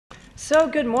So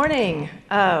good morning.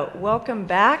 Welcome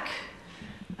back.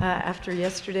 After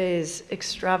yesterday's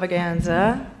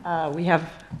extravaganza, we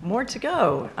have more to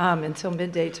go until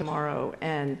midday tomorrow.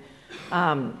 And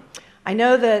I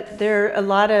know that there are a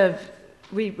lot of,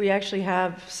 we actually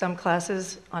have some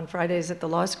classes on Fridays at the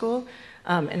law school,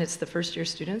 and it's the first year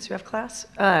students who have class.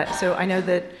 So I know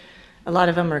that a lot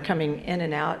of them are coming in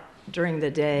and out during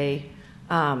the day,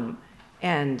 but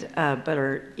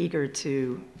are eager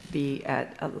to be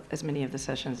at as many of the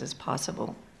sessions as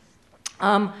possible.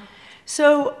 I'm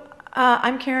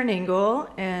Karen Engle,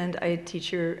 and I teach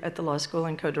here at the law school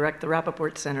and co-direct the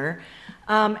Rapoport Center.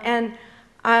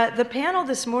 The panel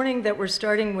this morning that we're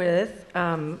starting with,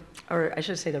 or I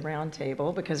should say the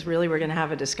roundtable, because really we're going to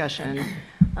have a discussion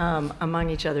among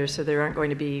each other, so there aren't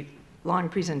going to be long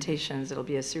presentations. It'll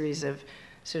be a series of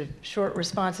sort of short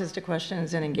responses to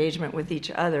questions and engagement with each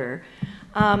other.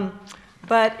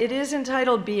 But it is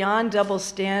entitled Beyond Double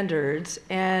Standards,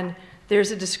 and there's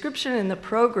a description in the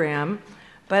program,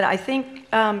 but I think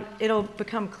it'll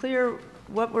become clear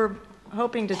what we're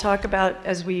hoping to talk about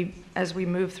as we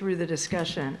move through the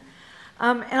discussion.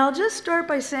 And I'll just start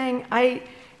by saying,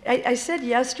 I said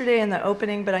yesterday in the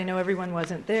opening, but I know everyone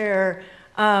wasn't there,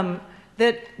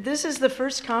 that this is the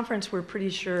first conference we're pretty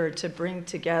sure to bring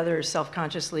together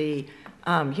self-consciously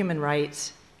human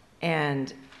rights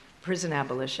and prison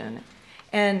abolition.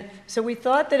 And so we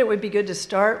thought that it would be good to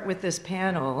start with this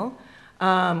panel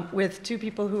with two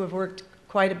people who have worked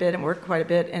quite a bit and work quite a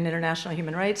bit in international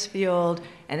human rights field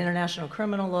and international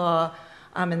criminal law,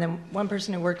 and then one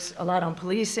person who works a lot on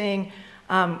policing.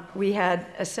 We had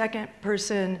a second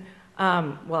person,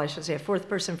 well, I should say a fourth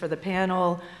person for the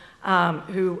panel,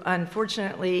 who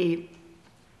unfortunately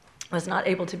was not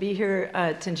able to be here,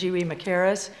 Thenjiwe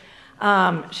McHarris.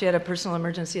 She had a personal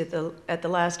emergency at the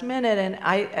last minute, and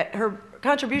her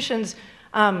contributions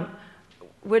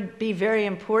would be very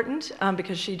important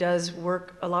because she does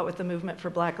work a lot with the movement for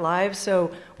Black Lives.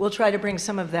 So we'll try to bring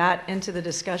some of that into the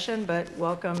discussion, but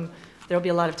welcome. There'll be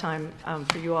a lot of time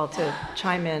for you all to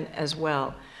chime in as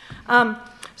well.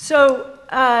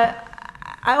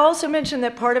 I also mentioned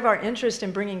that part of our interest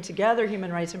in bringing together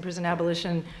human rights and prison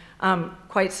abolition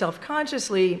quite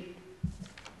self-consciously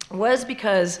was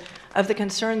because of the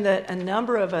concern that a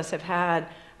number of us have had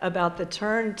about the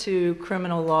turn to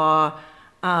criminal law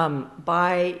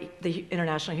by the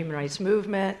international human rights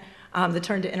movement, the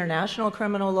turn to international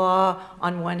criminal law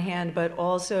on one hand, but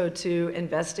also to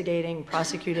investigating,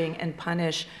 prosecuting, and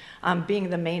punish being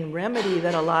the main remedy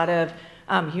that a lot of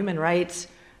human rights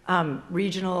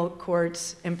regional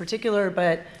courts in particular,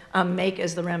 but make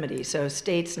as the remedy. So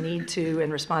states need to,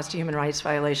 in response to human rights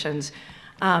violations,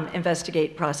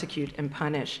 investigate, prosecute, and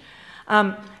punish.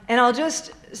 And I'll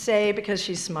just say, because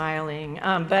she's smiling,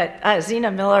 but Zena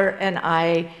Miller and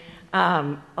I,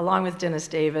 along with Dennis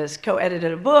Davis,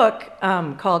 co-edited a book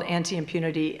called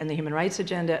Anti-Impunity and the Human Rights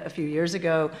Agenda a few years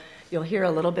ago. You'll hear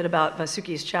a little bit about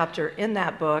Vasuki's chapter in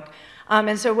that book.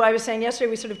 And so what I was saying yesterday,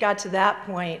 we sort of got to that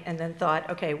point and then thought,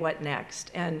 okay, what next?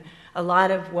 And a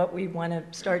lot of what we want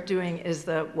to start doing is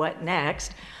the what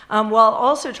next, while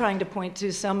also trying to point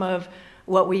to some of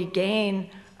what we gain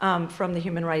from the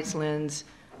human rights lens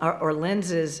or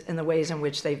lenses in the ways in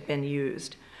which they've been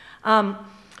used.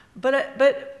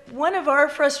 But one of our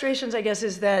frustrations, I guess,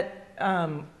 is that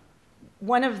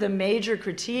one of the major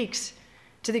critiques,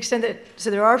 to the extent that, so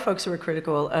there are folks who are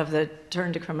critical of the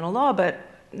turn to criminal law, but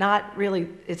not really,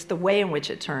 it's the way in which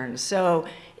it turns. So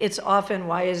it's often,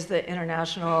 why is the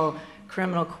International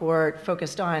Criminal Court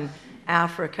focused on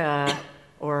Africa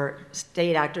or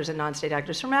state actors and non-state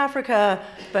actors from Africa,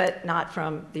 but not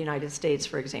from the United States,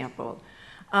 for example.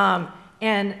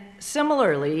 And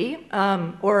similarly,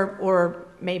 or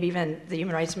maybe even the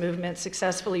human rights movement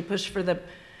successfully pushed for the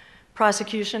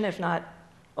prosecution, if not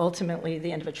ultimately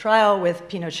the end of a trial with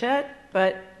Pinochet,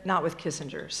 but not with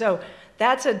Kissinger. So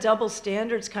that's a double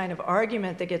standards kind of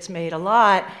argument that gets made a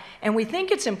lot, and we think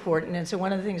it's important, and so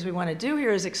one of the things we want to do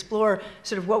here is explore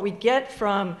sort of what we get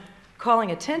from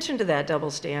calling attention to that double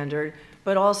standard,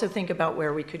 but also think about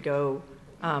where we could go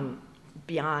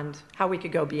beyond, how we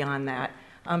could go beyond that,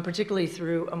 particularly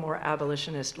through a more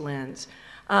abolitionist lens.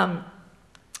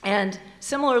 And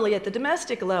similarly, at the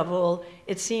domestic level,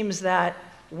 it seems that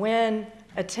when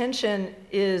attention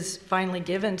is finally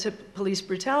given to police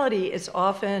brutality, it's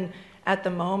often at the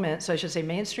moment, so I should say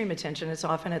mainstream attention, it's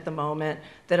often at the moment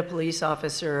that a police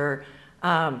officer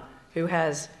who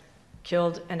has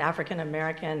killed an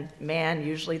African-American man,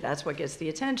 usually that's what gets the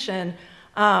attention,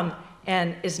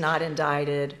 and is not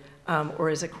indicted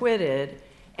or is acquitted.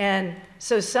 And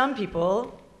so some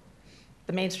people,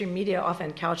 the mainstream media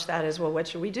often couch that as, well, what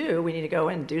should we do? We need to go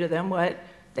and do to them what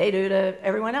they do to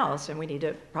everyone else, and we need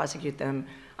to prosecute them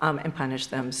and punish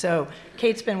them. So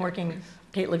Kate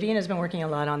Levine has been working a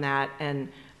lot on that, and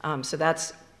so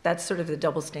that's sort of the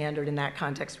double standard in that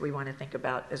context we want to think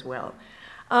about as well.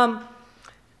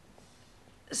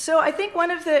 So I think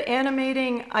one of the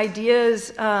animating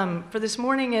ideas for this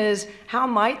morning is how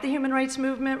might the human rights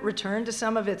movement return to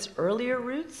some of its earlier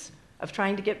roots of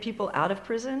trying to get people out of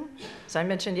prison? As I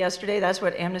mentioned yesterday, that's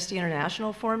what Amnesty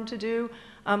International formed to do,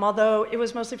 although it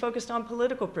was mostly focused on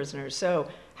political prisoners. So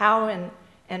how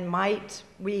and might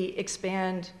we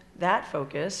expand that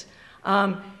focus?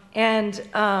 And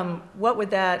what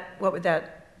would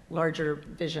that larger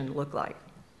vision look like?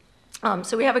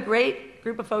 So we have a great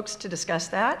group of folks to discuss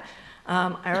that.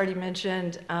 I already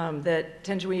mentioned that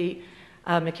Thenjiwe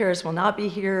McHarris will not be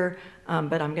here,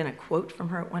 but I'm going to quote from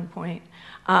her at one point,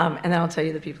 and then I'll tell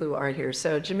you the people who are here.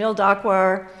 So Jamil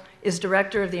Dakawar is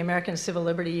director of the American Civil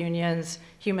Liberty Union's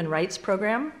Human Rights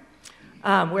Program,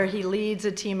 where he leads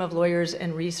a team of lawyers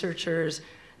and researchers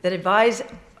that advise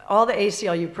all the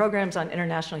ACLU programs on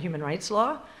international human rights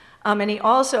law. And he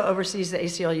also oversees the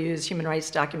ACLU's human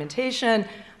rights documentation,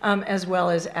 as well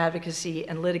as advocacy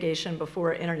and litigation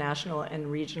before international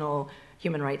and regional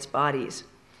human rights bodies.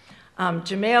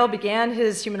 Jamil began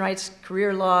his human rights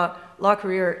law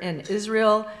career in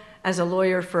Israel as a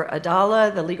lawyer for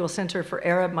Adalah, the legal center for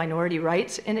Arab minority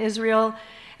rights in Israel.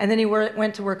 And then he went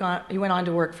on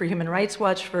to work for Human Rights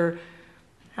Watch for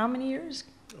how many years?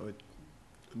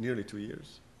 Nearly 2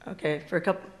 years. Okay, for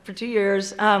 2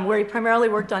 years, where he primarily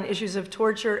worked on issues of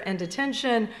torture and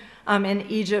detention in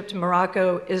Egypt,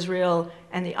 Morocco, Israel,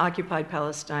 and the occupied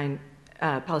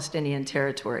Palestinian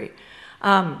territory.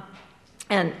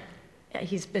 And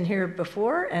he's been here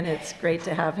before, and it's great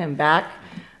to have him back.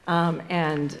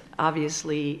 And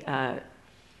obviously, I'll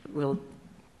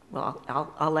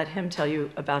let him tell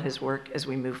you about his work as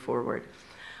we move forward.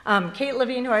 Kate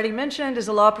Levine, who I already mentioned, is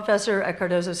a law professor at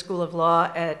Cardozo School of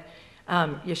Law at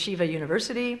Yeshiva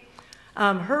University.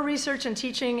 Her research and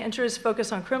teaching interests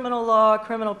focus on criminal law,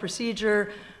 criminal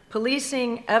procedure,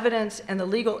 policing, evidence, and the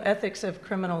legal ethics of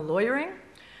criminal lawyering.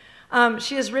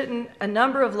 She has written a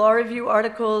number of law review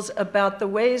articles about the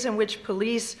ways in which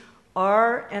police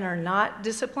are and are not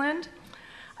disciplined.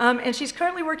 And she's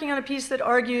currently working on a piece that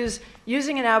argues,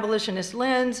 using an abolitionist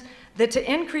lens, that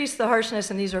to increase the harshness,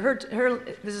 and this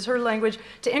is her language,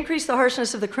 to increase the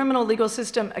harshness of the criminal legal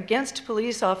system against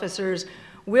police officers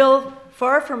will,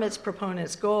 far from its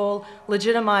proponent's goal,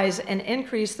 legitimize and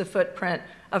increase the footprint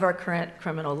of our current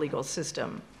criminal legal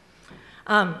system.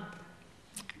 Vasuki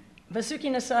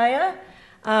Nesiah,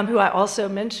 who I also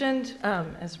mentioned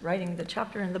as writing the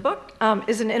chapter in the book,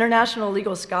 is an international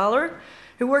legal scholar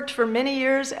who worked for many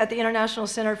years at the International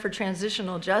Center for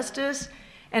Transitional Justice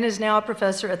and is now a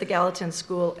professor at the Gallatin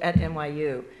School at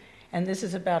NYU. And this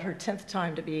is about her 10th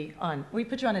time to be on. We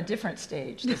put you on a different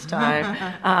stage this time,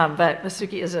 but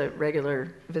Vasuki is a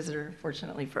regular visitor,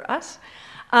 fortunately for us.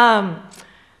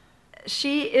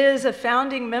 She is a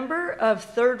founding member of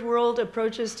Third World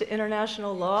Approaches to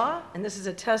International Law, and this is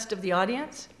a test of the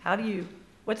audience.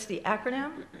 What's the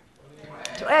acronym?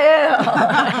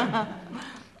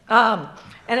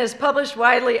 And has published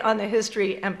widely on the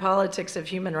history and politics of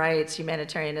human rights,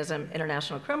 humanitarianism,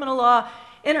 international criminal law,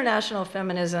 international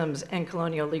feminisms, and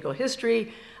colonial legal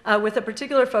history, with a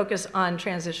particular focus on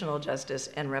transitional justice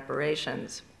and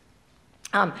reparations.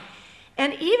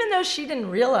 And even though she didn't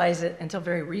realize it until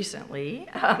very recently,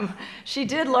 she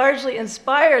did largely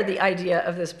inspire the idea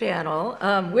of this panel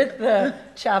with the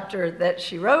chapter that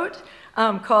she wrote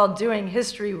called Doing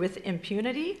History with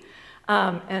Impunity,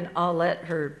 and I'll let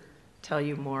her tell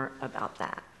you more about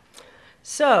that.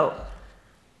 So,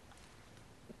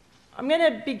 I'm going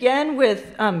to begin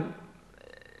with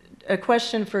a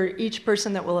question for each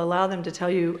person that will allow them to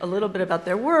tell you a little bit about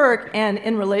their work and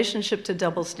in relationship to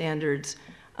double standards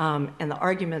and the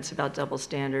arguments about double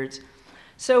standards.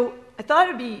 So I thought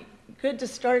it would be good to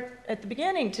start at the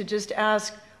beginning to just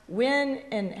ask when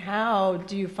and how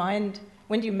do you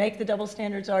make the double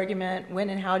standards argument?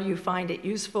 When and how do you find it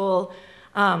useful?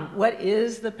 What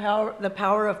is the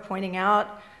power of pointing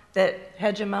out that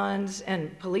hegemons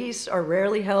and police are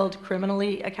rarely held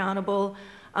criminally accountable,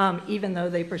 even though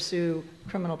they pursue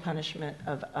criminal punishment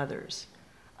of others?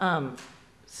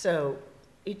 So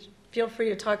feel free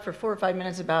to talk for 4 or 5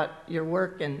 minutes about your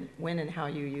work and when and how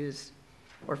you use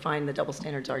or find the double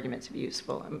standards argument to be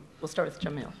useful. We'll start with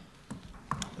Jamil.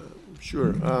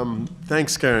 Sure.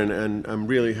 Thanks, Karen, and I'm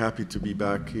really happy to be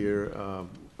back here.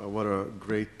 What a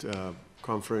great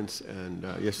conference, and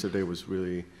yesterday was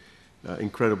really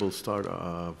incredible start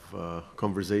of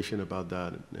conversation about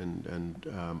that, and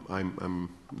I'm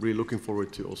really looking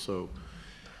forward to also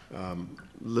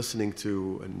listening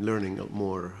to and learning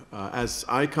more. As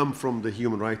I come from the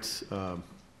human rights kind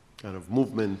of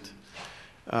movement,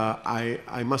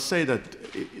 I must say that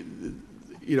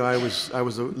I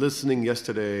was listening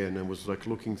yesterday, and I was like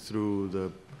looking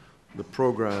through the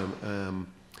program.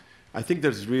 I think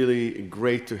that's really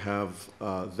great to have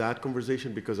that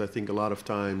conversation, because I think a lot of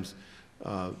times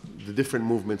the different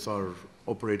movements are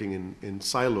operating in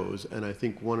silos, and I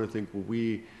think one of the things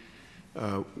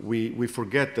we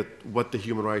forget that what the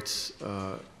human rights,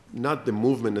 not the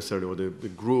movement necessarily, or the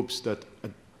groups that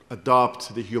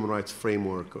adopt the human rights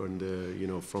framework, or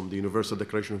from the Universal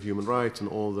Declaration of Human Rights and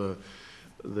all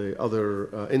the other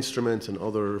instruments and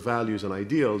other values and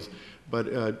ideals, but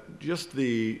just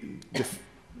the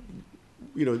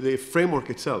framework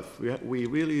itself. We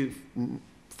really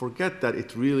forget that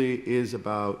it really is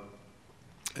about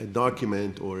a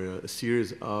document or a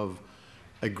series of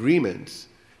agreements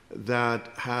that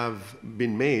have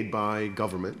been made by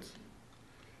governments,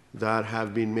 that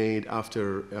have been made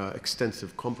after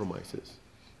extensive compromises,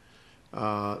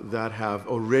 that have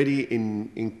already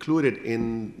included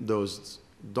in those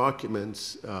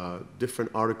documents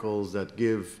different articles that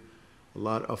give a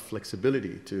lot of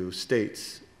flexibility to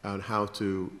states on how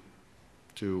to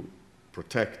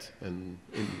protect and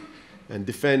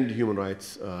defend human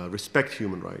rights, respect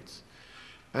human rights.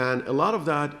 And a lot of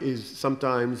that is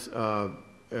sometimes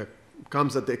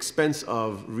comes at the expense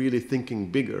of really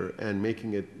thinking bigger and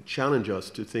making it challenge us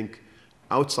to think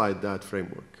outside that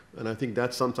framework. And I think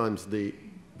that's sometimes the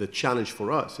challenge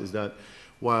for us, is that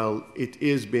while it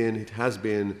has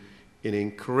been an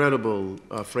incredible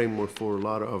framework for a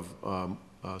lot of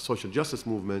social justice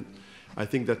movement, I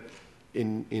think that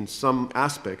in some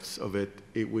aspects of it,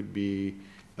 it would be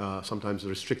sometimes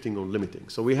restricting or limiting.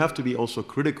 So we have to be also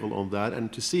critical on that,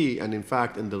 and to see, and in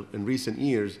fact, in recent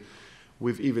years,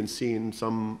 we've even seen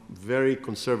some very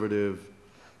conservative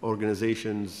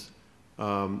organizations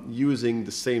using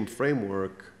the same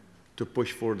framework to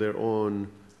push for their own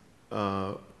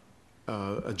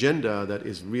agenda that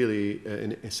is really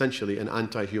essentially an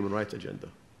anti-human rights agenda.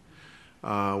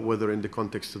 Whether in the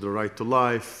context of the right to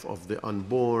life, of the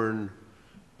unborn,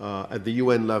 at the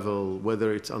UN level,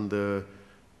 whether it's on the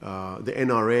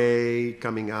NRA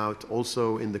coming out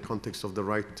also in the context of the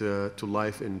right to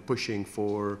life and pushing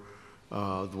for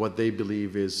what they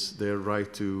believe is their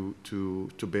right to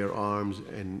bear arms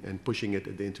and pushing it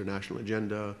at the international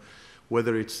agenda,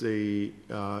 whether it's the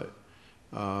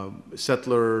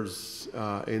settlers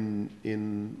in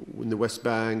the West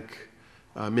Bank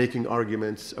making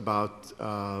arguments about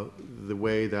the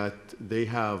way that they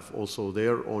have also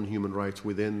their own human rights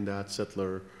within that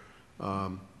settler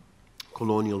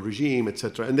colonial regime,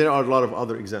 etc. And there are a lot of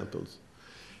other examples.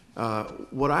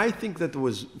 What I think that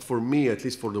was, for me, at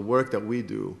least for the work that we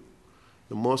do,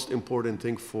 the most important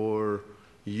thing for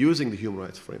using the human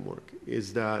rights framework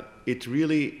is that it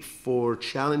really, for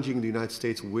challenging the United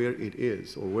States where it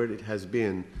is or where it has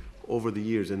been over the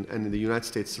years, and in the United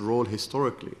States' role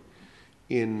historically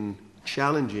in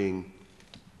challenging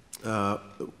the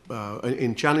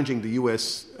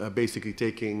U.S. Basically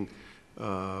taking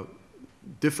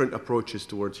different approaches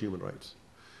towards human rights.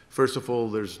 First of all,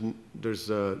 there's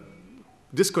a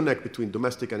disconnect between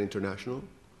domestic and international.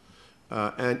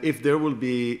 And if there will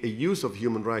be a use of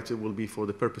human rights, it will be for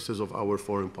the purposes of our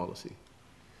foreign policy.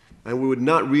 And we would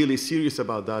not really serious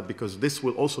about that, because this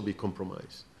will also be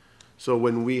compromised. So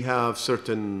when we have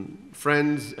certain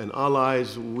friends and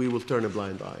allies, we will turn a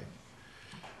blind eye.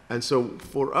 And so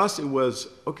for us, it was,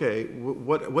 okay,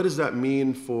 what does that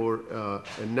mean for a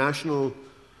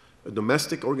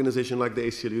domestic organization like the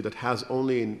ACLU that has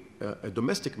only a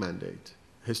domestic mandate?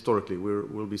 Historically,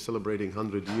 we'll be celebrating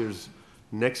 100 years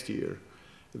next year,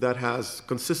 that has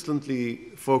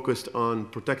consistently focused on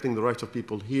protecting the rights of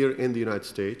people here in the United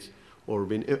States or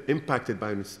been impacted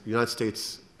by United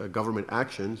States government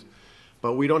actions,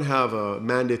 but we don't have a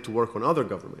mandate to work on other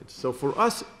governments. So for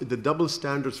us, the double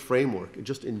standards framework,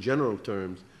 just in general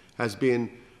terms, has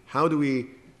been how do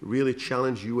we really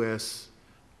challenge U.S.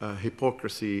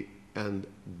 Hypocrisy and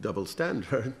double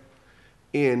standard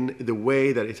in the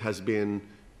way that it has been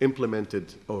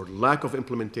implemented, or lack of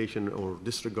implementation or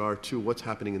disregard to what's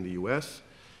happening in the U.S.,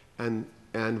 and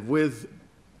with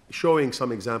showing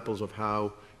some examples of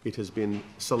how it has been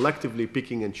selectively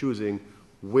picking and choosing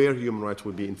where human rights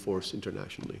would be enforced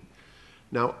internationally.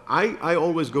 Now, I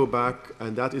always go back,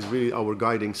 and that is really our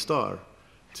guiding star,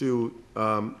 to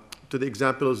the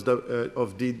examples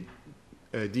of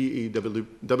D.E.W.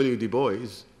 Du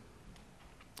Bois'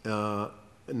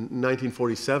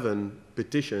 1947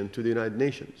 petition to the United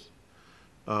Nations,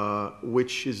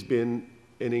 which has been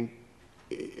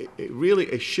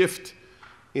really a shift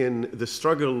in the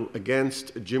struggle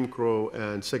against Jim Crow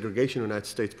and segregation in the United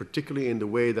States, particularly in the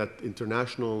way that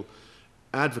international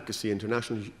advocacy,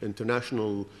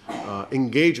 international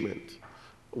engagement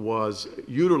was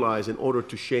utilized in order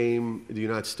to shame the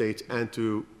United States and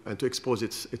to expose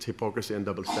its hypocrisy and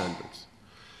double standards.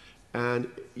 And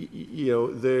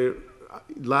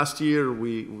last year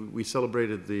we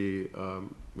celebrated the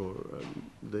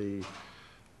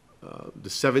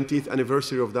 70th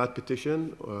anniversary of that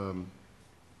petition,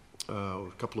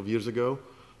 a couple of years ago,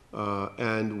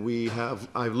 and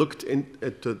I've looked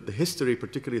into the history,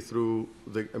 particularly through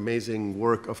the amazing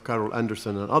work of Carol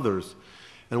Anderson and others.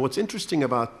 And what's interesting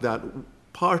about that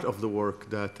part of the work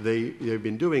that they've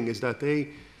been doing is that they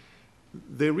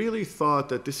really thought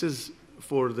that this is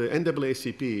for the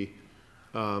NAACP.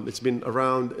 It's been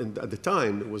around, and at the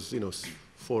time it was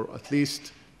for at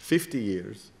least 50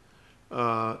 years.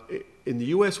 In the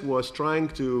U.S. was trying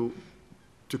to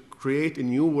create a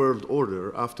new world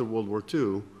order after World War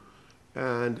II,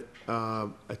 and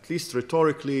at least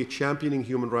rhetorically championing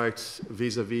human rights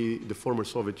vis-a-vis the former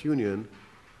Soviet Union,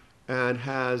 and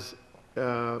has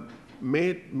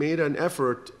made an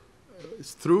effort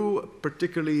through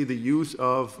particularly the use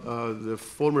of the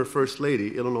former First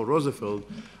Lady, Eleanor Roosevelt,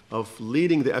 of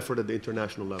leading the effort at the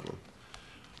international level,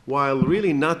 while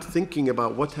really not thinking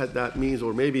about what that means,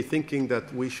 or maybe thinking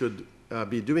that we should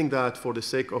be doing that for the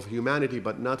sake of humanity,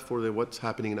 but not for what's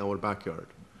happening in our backyard.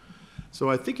 So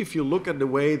I think if you look at the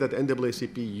way that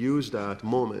NAACP used that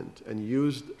moment and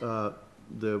used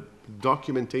the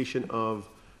documentation of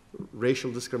racial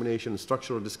discrimination,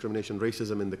 structural discrimination,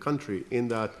 racism in the country in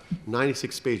that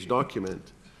 96-page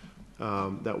document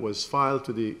that was filed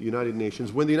to the United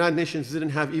Nations, when the United Nations didn't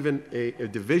have even a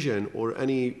division or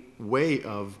any way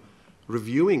of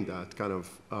reviewing that kind of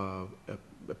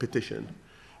a petition.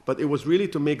 But it was really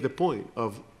to make the point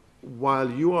of,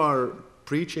 while you are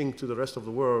preaching to the rest of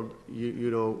the world,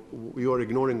 you are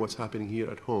ignoring what's happening here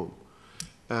at home.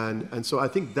 And so I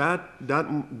think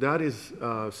that is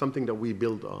something that we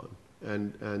build on.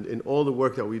 And in all the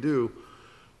work that we do,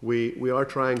 we are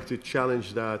trying to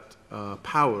challenge that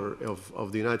power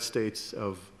of the United States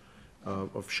of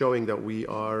showing that we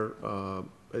are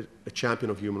a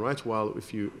champion of human rights. While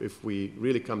if we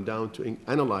really come down to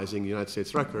analyzing the United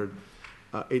States record,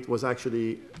 it was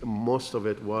actually, most of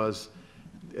it was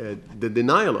the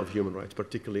denial of human rights,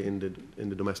 particularly in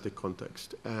the domestic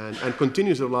context, and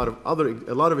continues a lot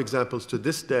of examples to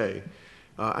this day,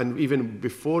 and even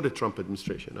before the Trump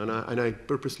administration. And I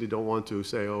purposely don't want to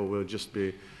say, oh, we'll just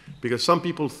be, because some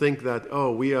people think that,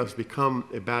 oh, we have become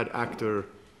a bad actor,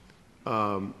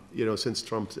 since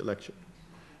Trump's election,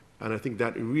 and I think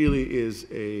that really is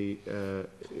a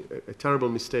terrible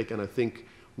mistake. And I think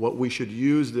what we should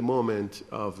use the moment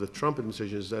of the Trump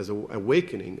administration as an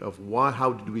awakening of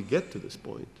how did we get to this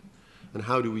point, and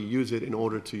how do we use it in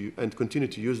order to, and continue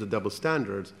to use the double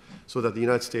standards, so that the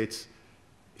United States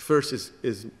first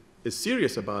is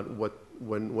serious about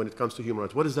when it comes to human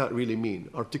rights. What does that really mean?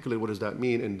 Articulate what does that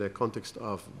mean in the context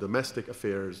of domestic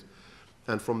affairs,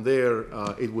 and from there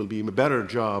it will be a better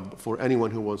job for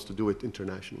anyone who wants to do it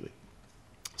internationally.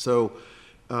 So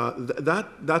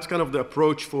that's kind of the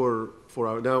approach for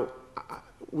our, now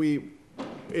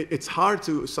it's hard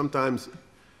to sometimes,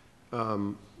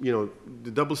 the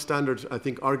double standards, I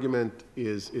think, argument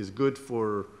is good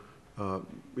for,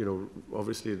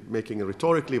 obviously making it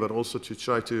rhetorically, but also to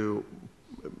try to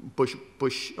push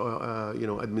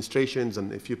administrations,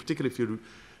 and particularly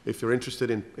if you're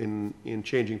interested in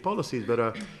changing policies.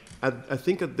 But I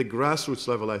think at the grassroots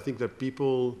level, I think that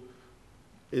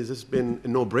this has been a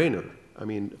no-brainer. I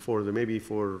mean, maybe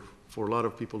for a lot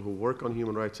of people who work on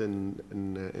human rights in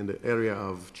the area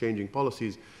of changing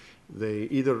policies, they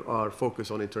either are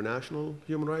focused on international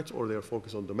human rights or they are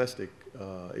focused on domestic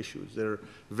issues. There are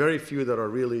very few that are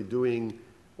really doing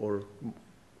or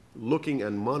looking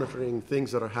and monitoring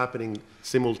things that are happening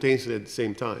simultaneously at the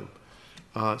same time.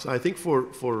 So I think for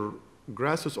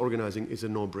grassroots organizing is a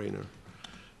no-brainer.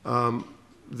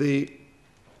 The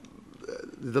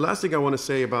last thing I want to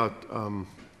say about,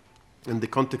 in the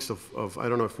context of, I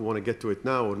don't know if we want to get to it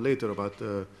now or later, about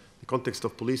the context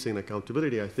of policing and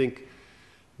accountability, I think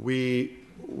we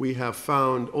have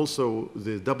found also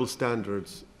the double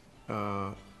standards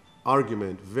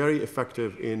argument very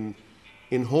effective in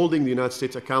holding the United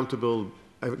States accountable,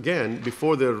 again,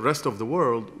 before the rest of the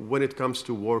world when it comes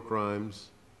to war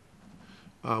crimes,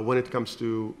 when it comes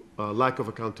to lack of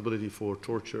accountability for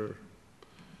torture,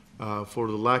 for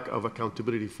the lack of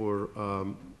accountability for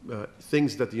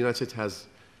things that the United States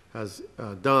has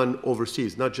done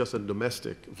overseas, not just in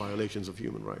domestic violations of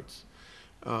human rights.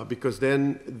 Because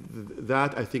then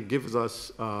that, I think, gives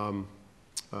us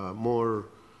more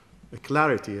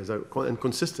clarity and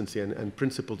consistency and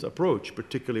principled approach,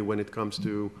 particularly when it comes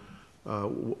to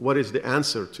what is the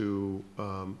answer to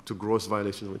gross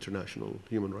violations of international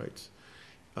human rights.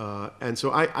 And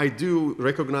so I do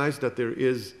recognize that there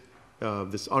is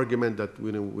this argument that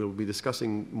we'll be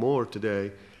discussing more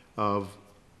today of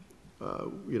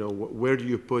where do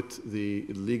you put the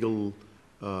legal,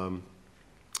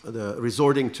 the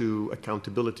resorting to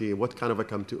accountability, what kind of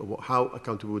how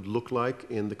accountability would look like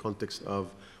in the context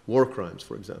of war crimes,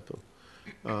 for example.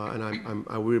 And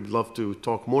I would love to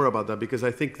talk more about that, because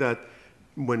I think that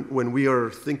when we are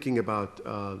thinking about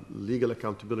legal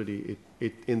accountability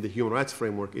in the human rights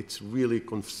framework, it's really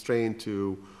constrained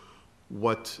to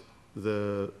what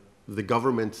the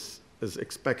government is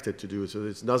expected to do. So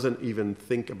it doesn't even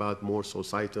think about more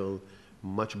societal,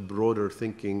 much broader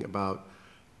thinking about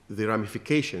the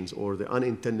ramifications or the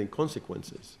unintended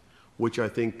consequences, which I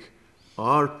think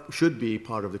should be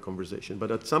part of the conversation. But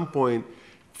at some point,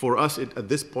 for us, at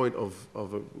this point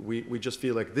we just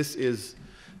feel like this is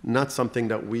not something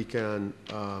that we can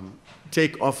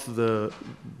take off the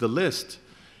list,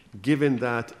 given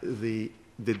that the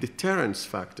deterrence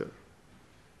factor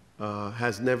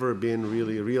has never been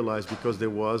really realized, because there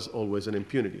was always an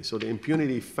impunity. So the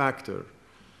impunity factor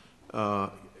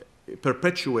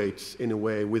perpetuates, in a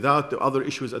way, without the other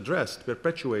issues addressed,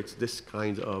 perpetuates this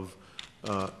kind of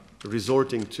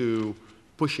resorting to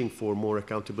pushing for more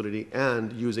accountability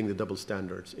and using the double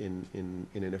standards in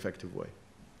an effective way.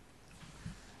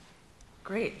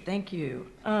 Great, thank you.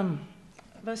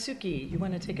 Vasuki, you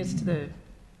want to take us to the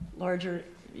larger,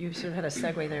 you sort of had a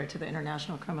segue there to the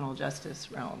international criminal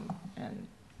justice realm and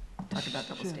talk about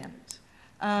double standards.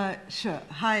 Sure.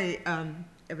 Hi,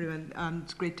 everyone.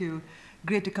 It's great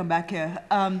to come back here.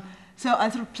 So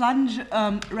I'll sort of plunge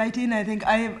right in. I think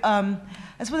I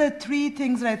suppose there are three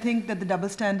things that I think that the double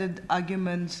standard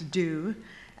arguments do,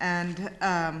 and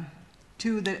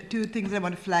two things that I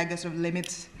want to flag as sort of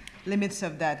limits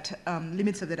of that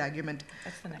argument.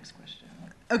 That's the next question.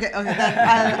 Okay.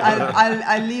 Then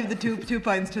I'll leave the two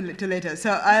points to later.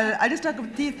 So I'll just talk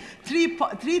about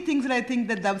three things that I think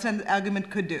that the double standard argument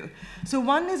could do. So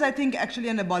one is, I think, actually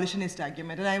an abolitionist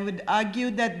argument, and I would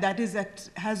argue that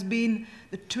has been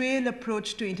the trail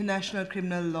approach to international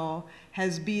criminal law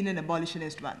has been an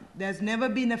abolitionist one. There's never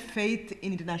been a faith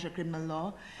in international criminal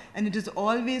law, and it has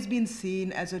always been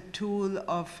seen as a tool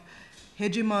of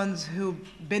hegemons who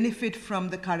benefit from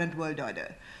the current world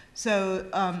order. So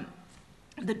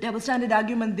the double standard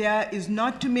argument there is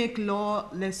not to make law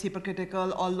less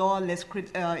hypocritical or law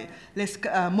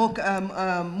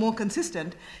more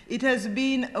consistent. It has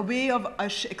been a way of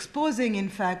exposing, in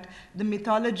fact, the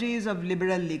mythologies of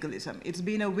liberal legalism. It's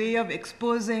been a way of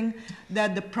exposing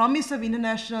that the promise of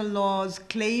international law's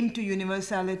claim to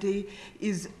universality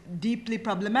is deeply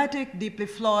problematic, deeply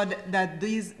flawed, that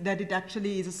it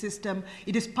actually is a system.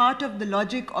 It is part of the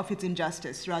logic of its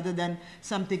injustice rather than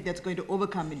something that's going to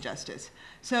overcome injustice.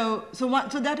 So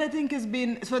that I think has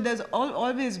been, so there's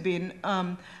always been,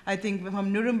 I think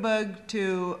from Nuremberg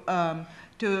to the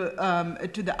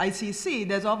ICC,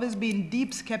 there's always been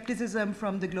deep skepticism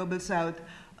from the Global South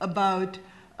about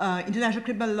international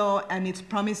criminal law and its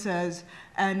promises,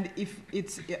 and if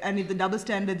the double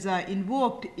standards are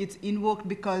invoked, it's invoked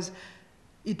because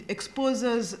it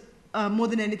exposes more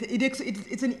than anything.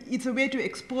 It's a way to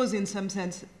expose, in some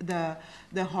sense, the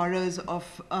horrors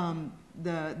of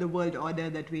the world order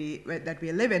that we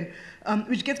live in,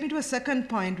 which gets me to a second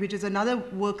point, which is another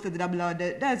work that the double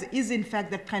order does, is in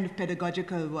fact that kind of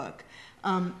pedagogical work.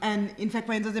 And in fact,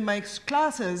 for instance, in my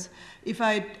classes,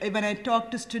 when I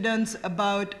talk to students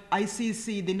about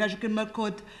ICC, the International Criminal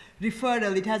Court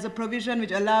referral, it has a provision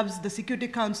which allows the Security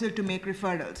Council to make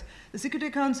referrals. The Security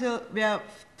Council, where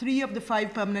 3 of the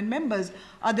 5 permanent members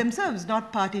are themselves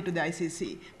not party to the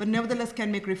ICC, but nevertheless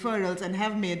can make referrals and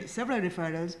have made several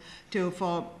referrals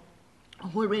for a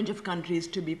whole range of countries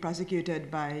to be prosecuted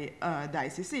by the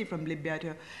ICC, from Libya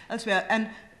to elsewhere.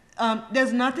 And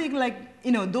there's nothing like,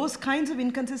 those kinds of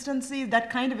inconsistencies,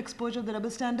 that kind of exposure of the double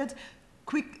standards,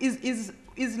 is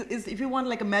if you want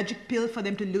like a magic pill for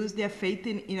them to lose their faith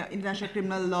in international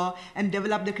criminal law and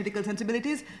develop their critical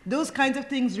sensibilities, those kinds of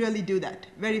things really do that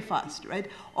very fast, right?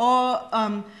 Or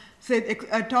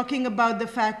talking about the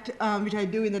fact, which I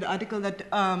do in the article that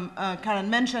Karen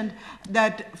mentioned,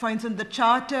 that, for instance,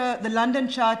 the London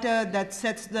Charter that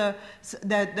set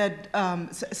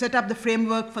up the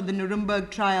framework for the Nuremberg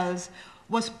trials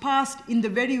was passed in the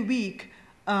very week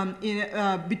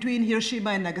between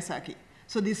Hiroshima and Nagasaki.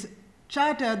 So this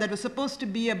charter that was supposed to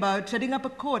be about setting up a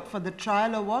court for the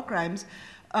trial of war crimes,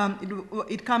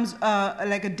 it comes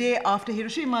like a day after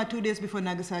Hiroshima, 2 days before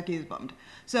Nagasaki is bombed.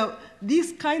 So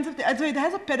these kinds of things, so it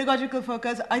has a pedagogical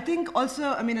focus. I think also,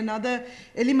 I mean, another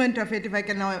element of it, if I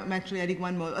can now, I'm actually adding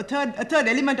one more, a third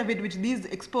element of it which these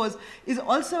expose is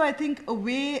also, I think, a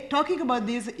way, talking about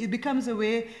these, it becomes a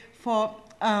way for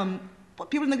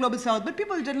people in the global south, but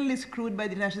people generally screwed by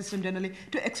the international system generally,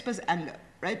 to express anger.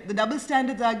 Right? The double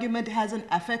standards argument has an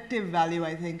affective value,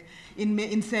 I think,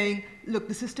 in saying, look,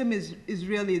 the system is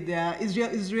really there,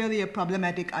 is really a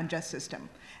problematic, unjust system.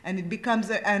 And it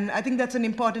becomes, and I think that's an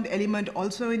important element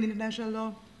also in international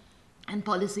law and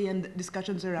policy and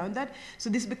discussions around that.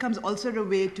 So this becomes also a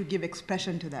way to give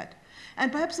expression to that.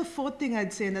 And perhaps the fourth thing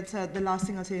I'd say, and that's the last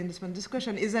thing I'll say in this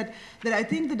discussion, is that I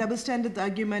think the double standards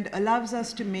argument allows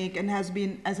us to make, and has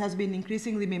been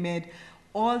increasingly made,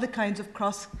 all the kinds of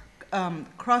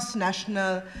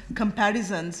cross-national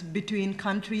comparisons between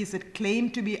countries that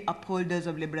claim to be upholders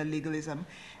of liberal legalism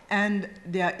and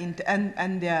their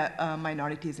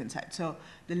minorities inside. So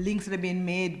the links that have been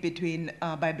made between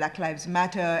by Black Lives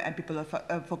Matter and people are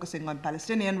focusing on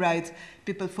Palestinian rights,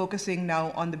 people focusing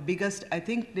now on the biggest, I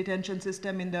think, detention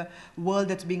system in the world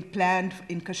that's being planned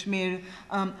in Kashmir.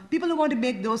 People who want to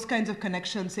make those kinds of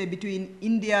connections, say between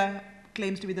India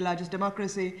claims to be the largest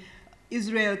democracy,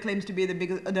 Israel claims to be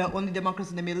the only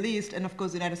democracy in the Middle East, and of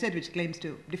course the United States, which claims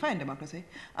to define democracy.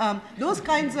 Those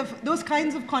kinds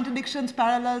of contradictions,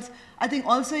 parallels, I think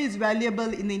also is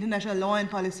valuable in the international law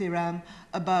and policy realm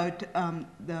about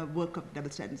the work of double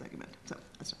standards argument. So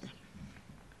that's right.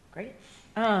 Great.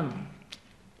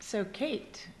 So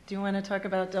Kate, do you want to talk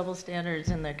about double standards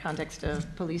in the context of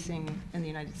policing in the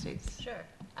United States? Sure.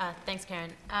 Thanks,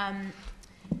 Karen.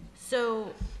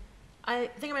 So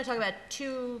I think I'm going to talk about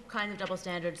two kinds of double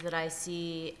standards that I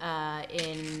see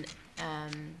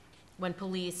when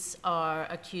police are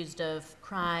accused of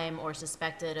crime or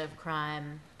suspected of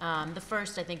crime. The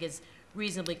first, I think, is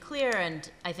reasonably clear, and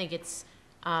I think it's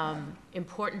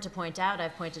important to point out.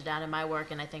 I've pointed out in my work,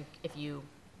 and I think if you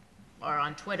are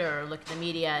on Twitter or look at the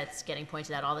media, it's getting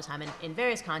pointed out all the time in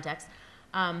various contexts.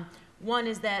 One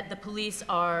is that the police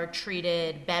are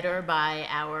treated better by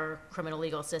our criminal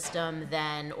legal system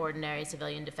than ordinary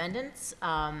civilian defendants.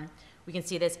 We can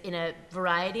see this in a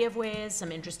variety of ways.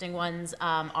 Some interesting ones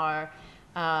are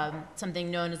something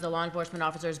known as the Law Enforcement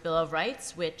Officer's Bill of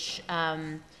Rights, which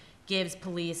gives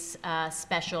police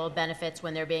special benefits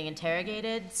when they're being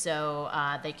interrogated. So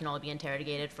they can only be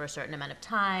interrogated for a certain amount of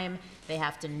time. They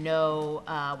have to know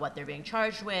what they're being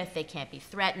charged with. They can't be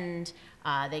threatened.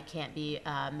 They can't be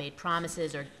made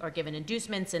promises or given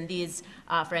inducements. And these,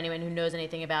 for anyone who knows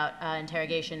anything about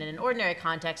interrogation in an ordinary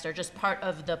context, are just part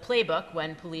of the playbook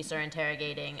when police are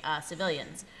interrogating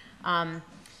civilians.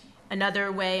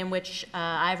 Another way in which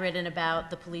I've written about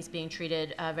the police being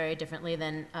treated very differently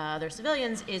than other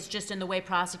civilians is just in the way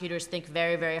prosecutors think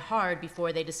very, very hard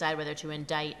before they decide whether to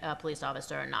indict a police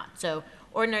officer or not. So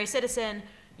ordinary citizen,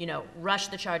 rush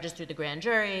the charges through the grand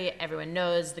jury. Everyone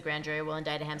knows the grand jury will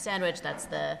indict a ham sandwich. That's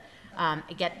the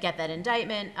get that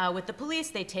indictment. With the police,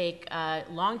 they take a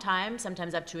long time,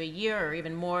 sometimes up to a year or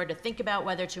even more, to think about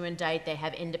whether to indict. They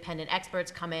have independent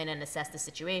experts come in and assess the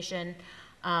situation.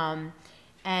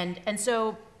 And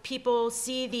so people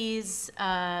see these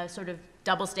sort of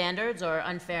double standards or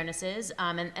unfairnesses,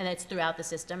 and it's throughout the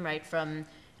system, right, from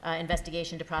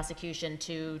investigation to prosecution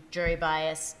to jury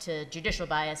bias to judicial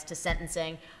bias to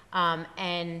sentencing,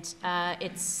 and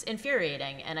it's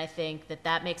infuriating. And I think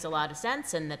that makes a lot of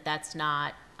sense, and that's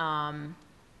not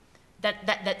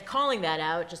that calling that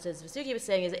out, just as Vasuki was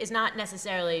saying, is not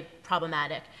necessarily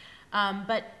problematic.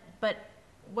 But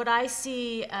what I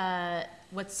see,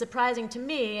 what's surprising to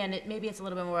me, and maybe it's a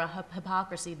little bit more a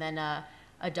hypocrisy than a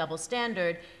double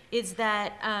standard, is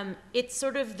that it's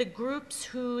sort of the groups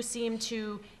who seem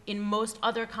to, in most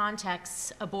other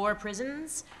contexts, abhor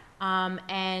prisons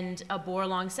and abhor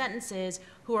long sentences,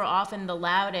 who are often the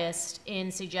loudest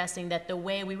in suggesting that the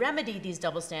way we remedy these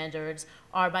double standards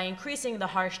are by increasing the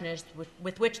harshness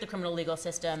with which the criminal legal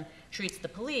system treats the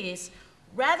police,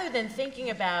 rather than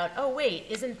thinking about, oh wait,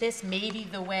 isn't this maybe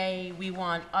the way we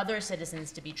want other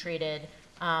citizens to be treated,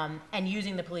 and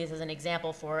using the police as an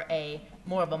example for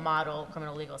more of a model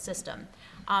criminal legal system.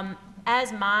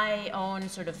 As my own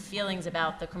sort of feelings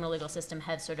about the criminal legal system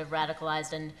have sort of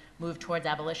radicalized and moved towards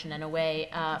abolition and away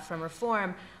from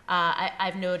reform,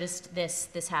 I've noticed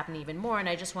this happen even more, and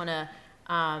I just want to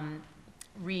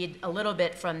read a little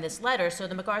bit from this letter. So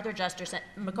the MacArthur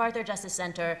Justice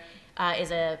Center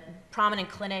is a prominent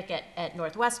clinic at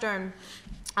Northwestern.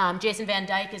 Jason Van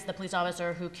Dyke is the police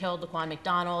officer who killed Laquan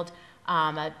McDonald,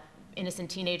 a innocent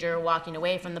teenager walking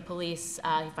away from the police.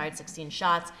 He fired 16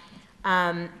 shots.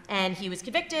 And he was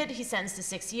convicted. He's sentenced to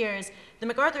 6 years. The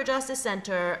MacArthur Justice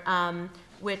Center,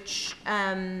 which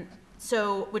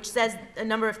says a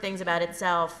number of things about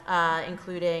itself,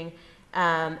 including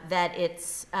that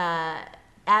it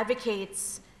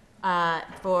advocates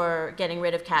for getting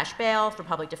rid of cash bail, for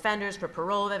public defenders, for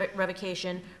parole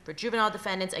revocation, for juvenile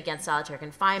defendants, against solitary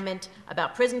confinement,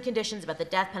 about prison conditions, about the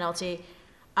death penalty.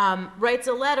 Writes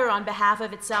a letter on behalf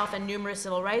of itself and numerous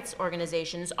civil rights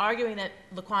organizations arguing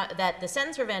that the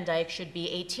sentence for Van Dyke should be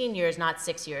 18 years, not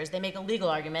 6 years. They make a legal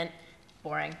argument,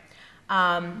 boring.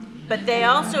 But they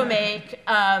also make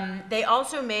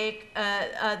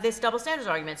this double standards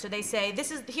argument. So they say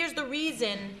here's the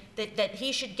reason that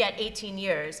he should get 18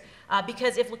 years.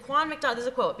 Because if Laquan McDonald, this is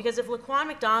a quote, because if Laquan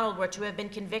McDonald were to have been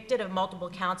convicted of multiple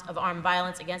counts of armed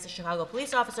violence against a Chicago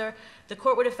police officer, the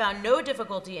court would have found no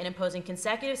difficulty in imposing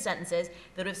consecutive sentences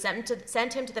that would have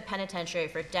sent him to the penitentiary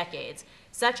for decades.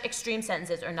 Such extreme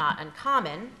sentences are not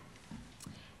uncommon.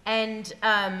 And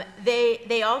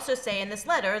they also say in this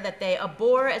letter that they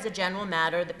abhor as a general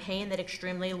matter the pain that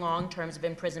extremely long terms of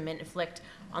imprisonment inflict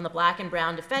on the black and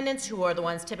brown defendants, who are the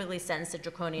ones typically sentenced to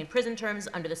draconian prison terms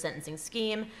under the sentencing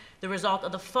scheme, the result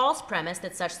of the false premise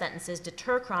that such sentences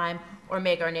deter crime or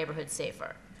make our neighborhoods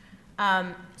safer.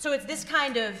 So it's this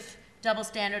kind of double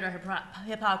standard or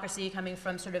hypocrisy coming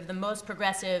from sort of the most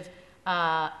progressive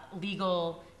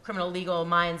criminal legal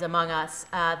minds among us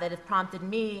that has prompted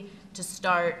me to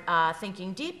start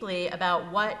thinking deeply about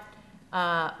what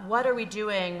are we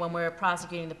doing when we're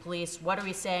prosecuting the police? What are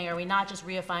we saying? Are we not just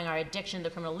reifying our addiction to the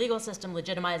criminal legal system,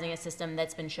 legitimizing a system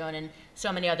that's been shown in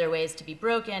so many other ways to be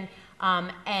broken?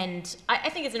 And I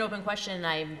think it's an open question, and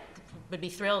I would be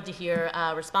thrilled to hear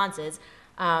responses.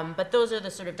 But those are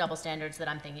the sort of double standards that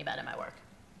I'm thinking about in my work.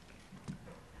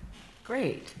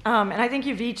 Great. And I think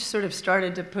you've each sort of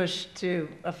started to push to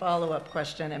a follow-up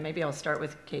question, and maybe I'll start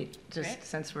with Kate, just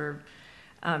since you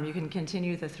can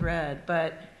continue the thread.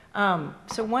 But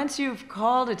so once you've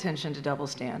called attention to double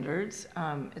standards,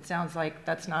 it sounds like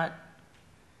that's not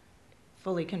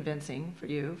fully convincing for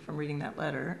you from reading that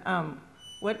letter.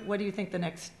 What do you think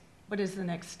what is the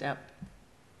next step?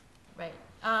 Right.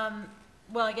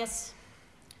 Well, I guess,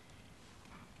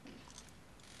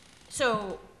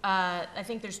 so I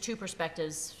think there's two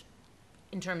perspectives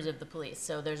in terms of the police.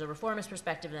 So there's a reformist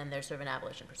perspective, and then there's sort of an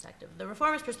abolition perspective. The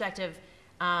reformist perspective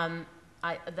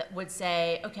that would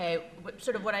say, okay,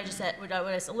 sort of what I just said, a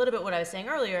little bit what I was saying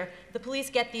earlier. The police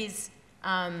get these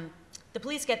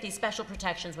special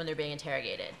protections when they're being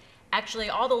interrogated. Actually,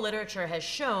 all the literature has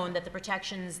shown that the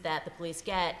protections that the police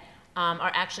get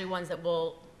are actually ones that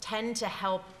will tend to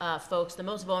help folks, the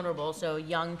most vulnerable, so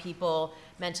young people,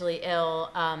 mentally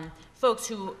ill, folks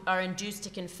who are induced to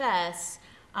confess.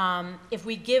 If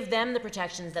we give them the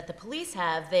protections that the police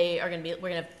have, we're going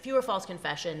to have fewer false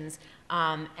confessions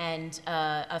and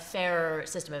a fairer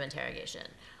system of interrogation.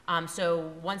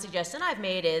 So one suggestion I've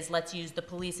made is let's use the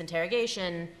police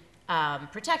interrogation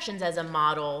protections as a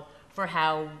model for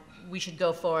how we should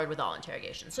go forward with all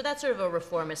interrogations. So that's sort of a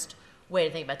reformist way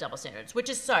to think about double standards, which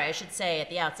is, sorry, I should say at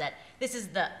the outset, this is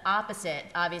the opposite,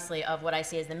 obviously, of what I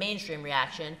see as the mainstream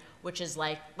reaction, which is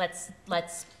like,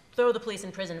 let's throw the police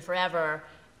in prison forever,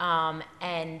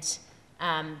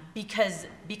 because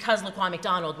Laquan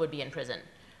McDonald would be in prison.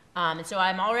 And so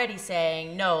I'm already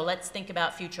saying, no, let's think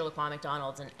about future Laquan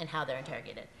McDonalds and how they're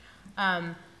interrogated.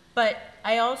 But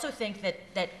I also think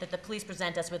that the police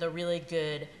present us with a really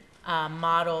good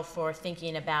model for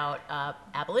thinking about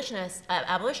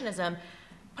abolitionism,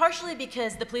 partially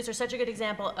because the police are such a good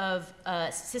example of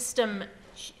system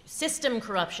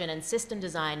corruption and system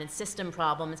design and system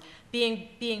problems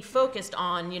being focused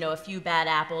on, a few bad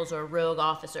apples or rogue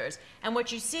officers. And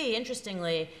what you see,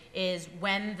 interestingly, is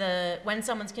when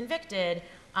someone's convicted,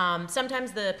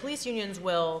 sometimes the police unions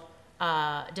will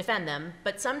defend them,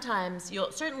 but sometimes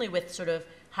certainly with sort of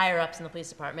higher ups in the police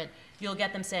department, you'll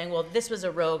get them saying, well, this was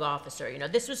a rogue officer,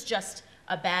 this was just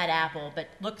a bad apple, but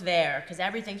look there, because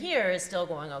everything here is still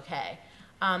going okay.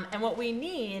 And what we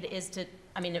need is to,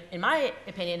 in my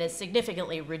opinion, is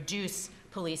significantly reduce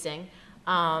policing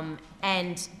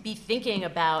and be thinking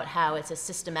about how it's a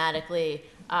systematically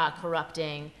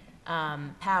corrupting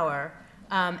power,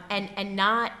 and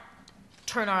not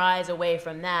turn our eyes away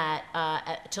from that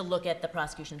to look at the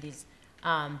prosecution of these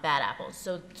bad apples.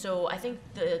 So I think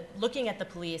looking at the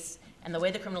police and the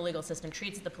way the criminal legal system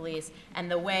treats the police and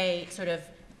the way sort of,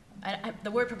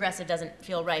 the word progressive doesn't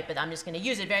feel right, but I'm just going to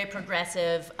use it, very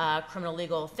progressive criminal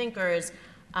legal thinkers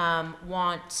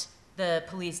want the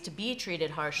police to be treated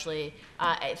harshly,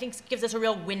 I think gives us a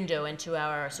real window into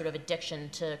our sort of addiction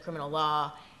to criminal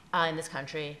law in this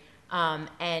country, and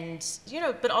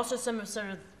but also some sort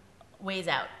of ways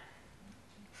out.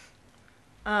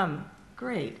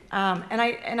 Great. And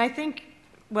I think,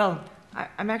 well,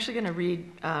 I'm actually going to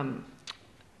read.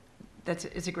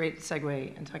 It's a great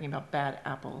segue in talking about bad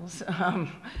apples,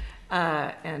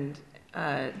 and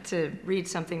to read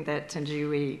something that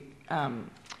Thenjiwe,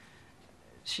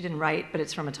 she didn't write, but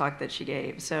it's from a talk that she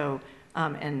gave. So,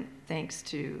 and thanks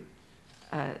to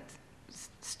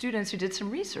students who did some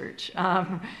research,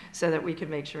 so that we could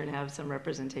make sure and have some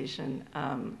representation.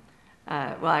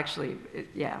 Well, actually,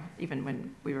 yeah, even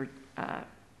when we were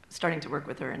starting to work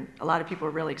with her, and a lot of people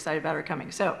were really excited about her coming.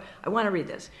 So I want to read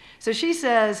this. So she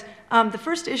says, the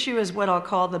first issue is what I'll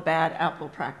call the bad apple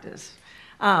practice,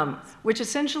 which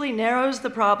essentially narrows the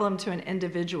problem to an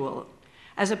individual,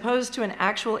 as opposed to an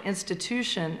actual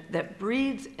institution that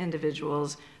breeds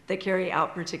individuals that carry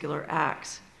out particular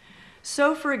acts.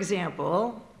 So, for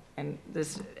example, and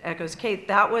this echoes Kate,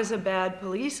 that was a bad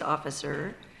police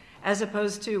officer, as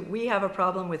opposed to we have a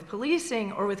problem with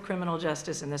policing or with criminal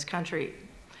justice in this country.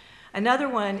 Another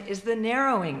one is the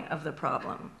narrowing of the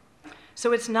problem.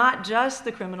 So it's not just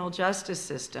the criminal justice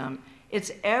system,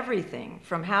 it's everything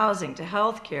from housing to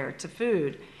healthcare to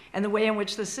food, and the way in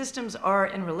which the systems are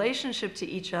in relationship to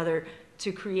each other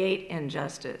to create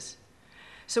injustice.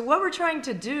 So what we're trying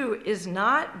to do is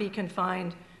not be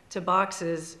confined to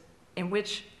boxes in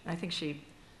which, I think she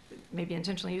maybe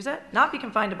intentionally used that, not be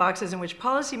confined to boxes in which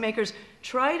policymakers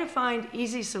try to find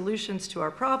easy solutions to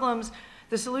our problems.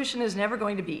 The solution is never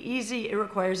going to be easy. It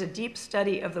requires a deep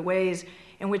study of the ways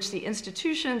in which the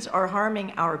institutions are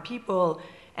harming our people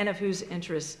and of whose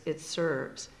interests it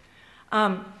serves.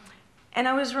 And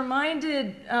I was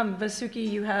reminded, Vasuki,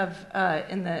 you have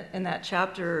in that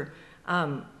chapter,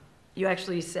 you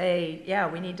actually say, yeah,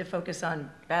 we need to focus on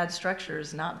bad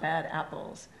structures, not bad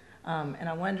apples. And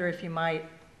I wonder if you might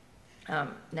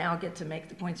now get to make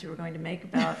the points you were going to make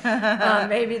about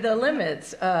maybe the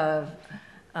limits of,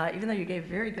 even though you gave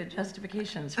very good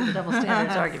justifications for the double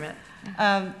standards argument.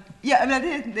 Yeah, I mean, I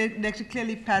think they actually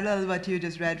clearly parallel what you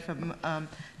just read from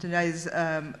Thenjiwe's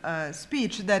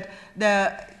speech. That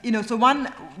so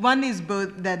one is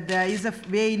both that there is a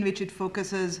way in which it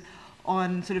focuses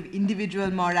on sort of individual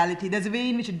morality. There's a way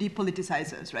in which it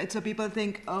depoliticizes, right? So people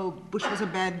think, oh, Bush was a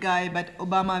bad guy, but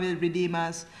Obama will redeem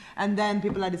us, and then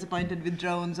people are disappointed with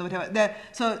drones or whatever.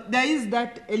 So there is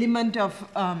that element of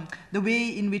the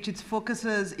way in which it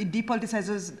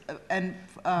depoliticizes and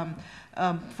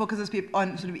focuses people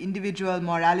on sort of individual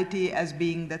morality as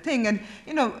being the thing. And,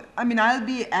 I mean, I'll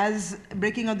be as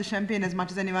breaking out the champagne as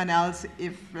much as anyone else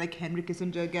if, like, Henry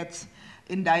Kissinger gets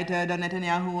indicted or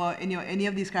Netanyahu or any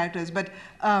of these characters, but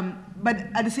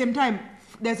at the same time,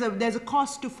 there's a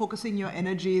cost to focusing your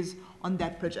energies on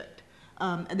that project.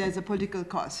 And there's a political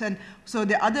cost. And so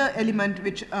the other element,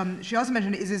 which she also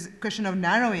mentioned, is this question of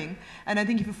narrowing. And I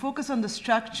think if you focus on the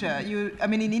structure,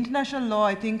 in international law,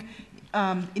 I think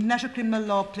international criminal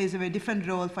law plays a very different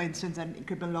role, for instance, than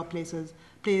criminal law plays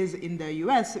in the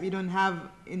US. We don't have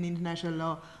in international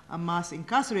law a mass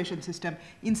incarceration system.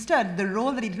 Instead, the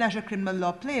role that international criminal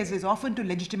law plays is often to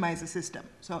legitimize the system.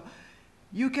 So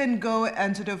you can go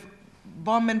and sort of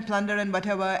bomb and plunder and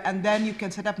whatever, and then you can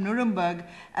set up Nuremberg,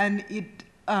 and it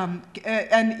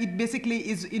basically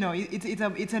is,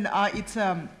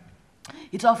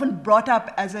 it's often brought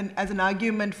up as an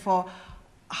argument for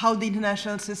how the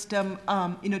international system,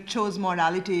 chose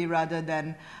morality rather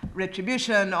than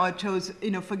retribution, or chose,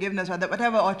 forgiveness rather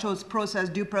whatever, or chose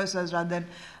due process rather than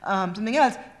something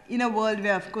else. In a world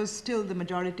where, of course, still the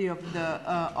majority of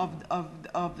not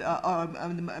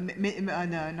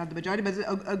the majority, but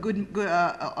a good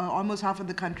almost half of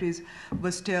the countries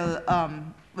was still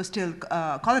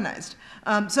colonized.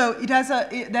 So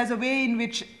there's a way in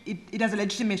which it has a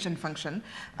legitimation function,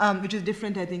 which is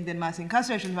different, I think, than mass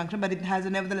incarceration function, but it has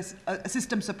nevertheless a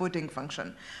system supporting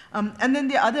function. And then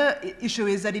the other issue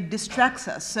is that it distracts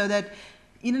us, so that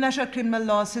international criminal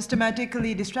law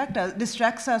systematically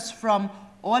distracts us from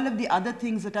all of the other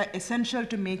things that are essential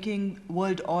to making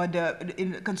world order,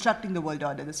 in constructing the world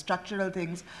order, the structural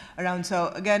things around. So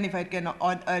again, if I can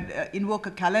invoke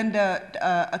a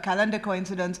calendar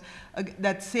coincidence,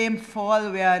 that same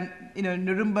fall where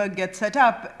Nuremberg gets set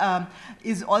up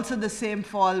is also the same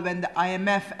fall when the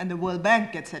IMF and the World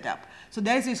Bank get set up. So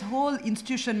there's this whole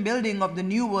institution building of the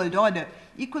new world order,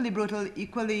 equally brutal,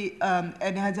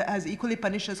 and has equally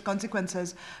pernicious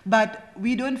consequences. But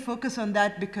we don't focus on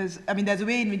that because, there's a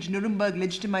way in which Nuremberg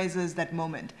legitimizes that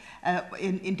moment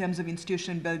in terms of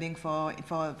institution building for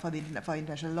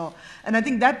international law. And I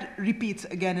think that repeats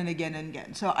again and again and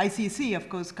again. So ICC, of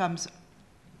course, comes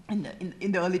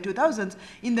in the early 2000s,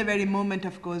 in the very moment,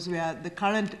 of course, where the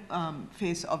current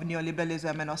phase of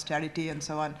neoliberalism and austerity and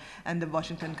so on, and the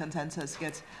Washington Consensus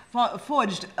gets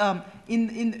forged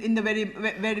in the very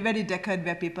decade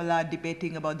where people are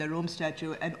debating about the Rome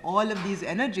Statute and all of these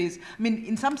energies. I mean,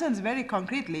 in some sense, very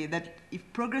concretely, that if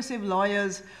progressive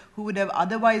lawyers who would have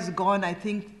otherwise gone, I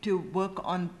think, to work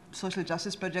on social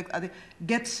justice projects,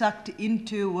 get sucked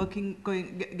into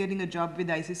getting a job with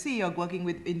the ICC or working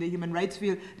in the human rights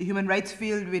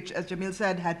field, which, as Jamil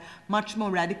said, had much more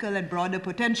radical and broader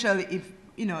potential, if,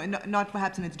 you know, not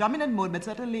perhaps in its dominant mode, but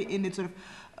certainly in its sort of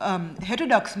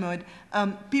heterodox mode,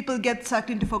 people get sucked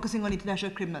into focusing on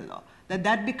international criminal law.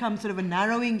 That becomes sort of a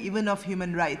narrowing even of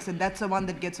human rights, and that's the one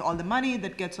that gets all the money,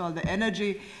 that gets all the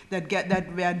energy, that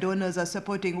where donors are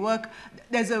supporting work.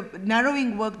 There's a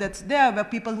narrowing work that's there where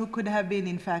people who could have been,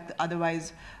 in fact,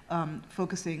 otherwise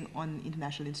focusing on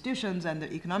international institutions and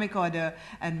the economic order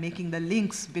and making the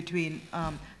links between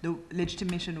the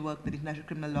legitimation work that international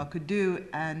criminal law could do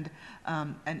and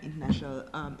international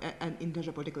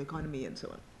political economy and so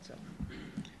on. So.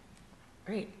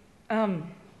 Great.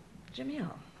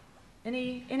 Jamil.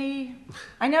 Any,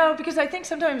 I know, because I think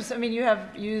sometimes, I mean, you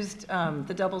have used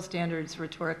the double standards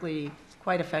rhetorically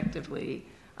quite effectively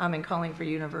in calling for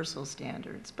universal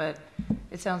standards, but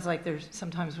it sounds like there's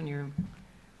sometimes when you're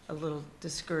a little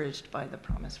discouraged by the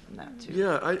promise from that too.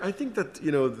 Yeah, I think that,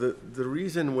 you know, the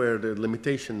reason where the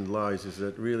limitation lies is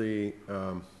that really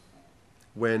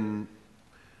when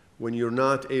you're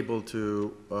not able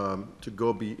to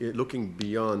go looking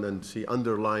beyond and see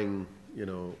underlying, you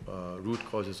know, root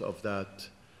causes of that,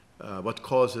 what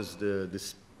causes the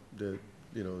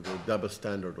double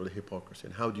standard or the hypocrisy,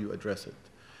 and how do you address it,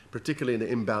 particularly in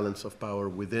the imbalance of power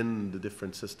within the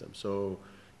different systems. So,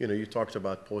 you know, you talked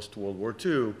about post-World War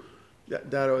II.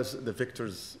 That was the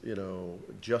victor's, you know,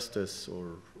 justice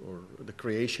or the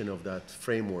creation of that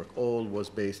framework. All was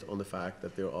based on the fact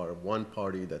that there are one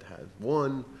party that had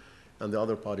won, and the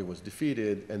other party was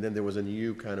defeated, and then there was a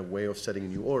new kind of way of setting a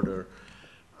new order.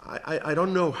 I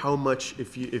don't know how much,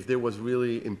 if there was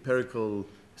really empirical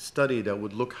study that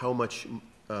would look how much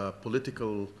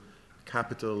political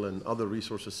capital and other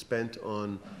resources spent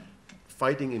on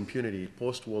fighting impunity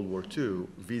post-World War II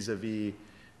vis-a-vis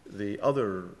the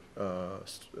other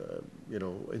you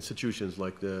know, institutions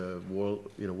like the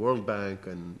World Bank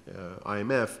and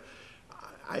IMF.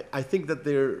 I think that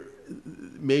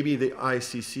maybe the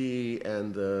ICC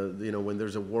and you know, when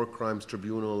there's a war crimes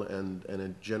tribunal and a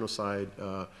genocide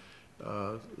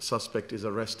suspect is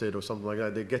arrested or something like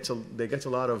that, they get a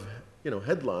lot of, you know,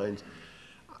 headlines.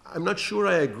 I'm not sure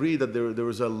I agree that there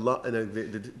was a lot,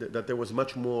 that there was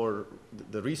much more,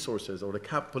 the resources or the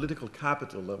political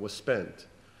capital that was spent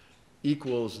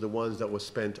equals the ones that was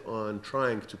spent on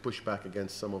trying to push back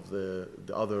against some of the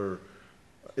other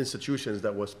institutions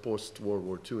that was post-World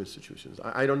War II institutions.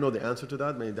 I don't know the answer to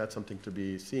that. Maybe that's something to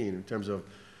be seen in terms of,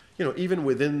 you know, even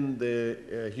within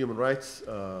the human rights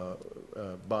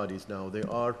bodies now, there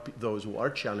are those who are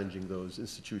challenging those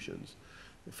institutions.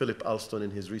 Philip Alston in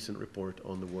his recent report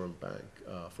on the World Bank,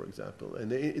 for example.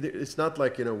 And it's not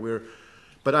like, you know,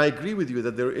 but I agree with you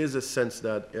that there is a sense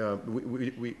that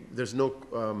there's no,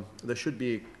 there should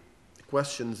be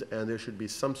questions and there should be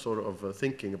some sort of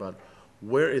thinking about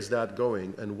where is that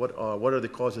going and what are the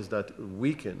causes that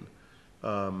weaken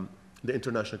the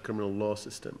international criminal law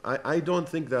system. I don't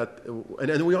think that,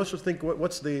 and we also think,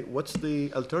 what's the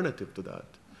alternative to that?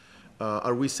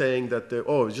 Are we saying that,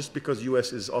 just because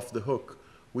U.S. is off the hook,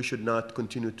 we should not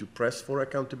continue to press for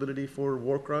accountability for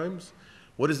war crimes?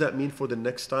 What does that mean for the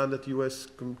next time that U.S.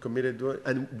 committed to it?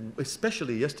 And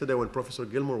especially yesterday when Professor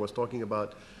Gilmore was talking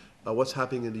about what's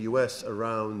happening in the U.S.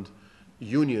 around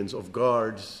unions of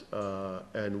guards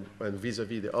and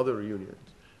vis-a-vis the other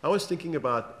unions. I was thinking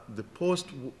about the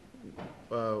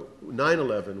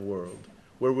post-9/11 world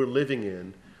where we're living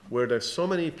in, where there's so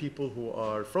many people who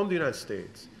are from the United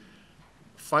States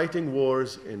fighting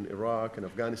wars in Iraq and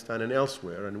Afghanistan and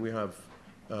elsewhere, and we have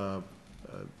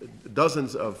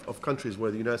dozens of countries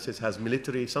where the United States has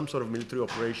some sort of military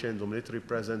operations or military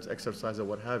presence, exercise or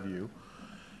what have you.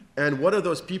 And what are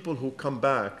those people who come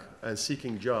back and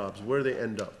seeking jobs, where they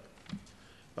end up?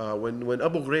 When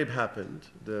Abu Ghraib happened,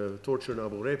 the torture in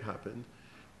Abu Ghraib happened,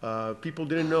 people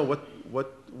didn't know what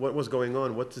was going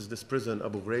on. What is this prison,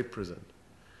 Abu Ghraib prison?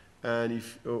 And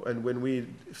when we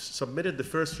submitted the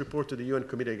first report to the UN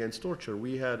Committee Against Torture,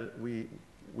 we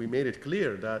made it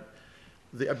clear that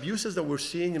the abuses that we're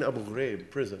seeing in Abu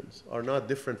Ghraib prisons are not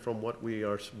different from what we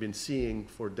are been seeing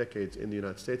for decades in the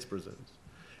United States prisons.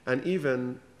 And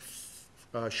even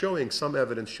showing some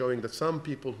evidence showing that some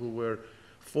people who were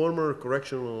former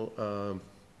correctional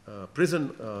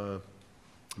prison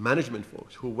management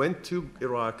folks who went to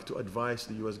Iraq to advise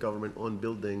the U.S. government on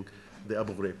building the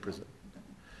Abu Ghraib prison.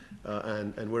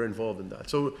 And we're involved in that.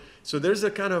 So there's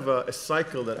a kind of a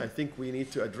cycle that I think we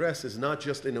need to address. Is not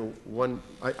just in a one.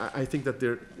 I think that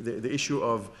the issue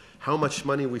of how much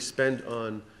money we spend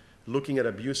on looking at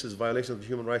abuses, violations of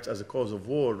human rights as a cause of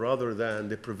war, rather than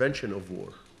the prevention of war.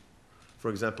 For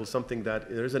example, something that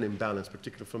there is an imbalance,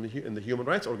 particularly from in the human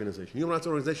rights organization. Human rights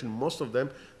organization, most of them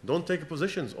don't take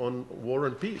positions on war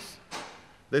and peace.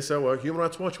 They say, well, Human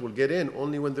Rights Watch will get in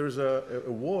only when there's a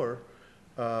war.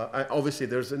 Obviously,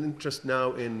 there's an interest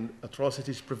now in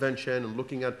atrocities prevention and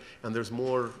looking at, and there's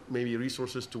more maybe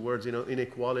resources towards,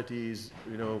 inequalities,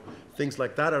 things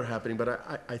like that are happening.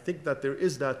 But I think that there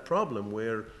is that problem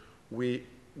where we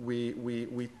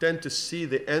tend to see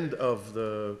the end of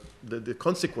the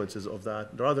consequences of that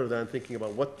rather than thinking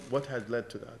about what has led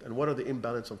to that and what are the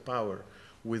imbalance of power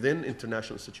within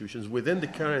international institutions, within the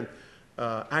current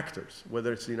actors,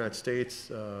 whether it's the United States,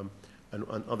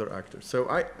 and other actors. So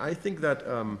I think that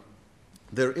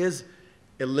there is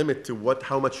a limit to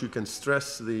how much you can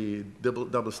stress the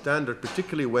double standard,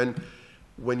 particularly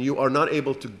when you are not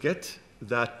able to get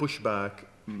that pushback,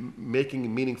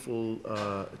 making meaningful.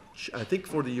 I think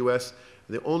for the U.S.,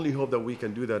 the only hope that we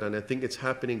can do that, and I think it's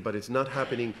happening, but it's not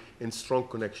happening in strong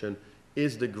connection,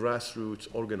 is the grassroots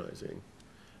organizing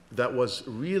that was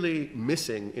really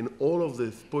missing in all of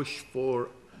the push for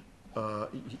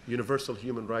universal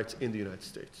human rights in the United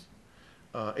States,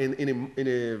 in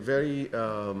a very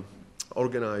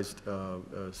organized,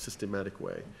 systematic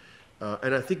way.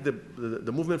 And I think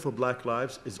the movement for Black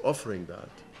Lives is offering that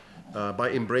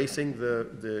by embracing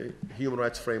the human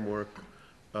rights framework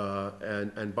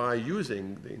and by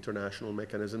using the international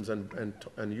mechanisms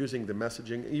and using the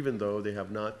messaging, even though they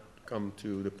have not come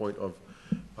to the point of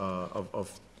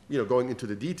going into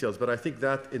the details. But I think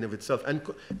that in of itself,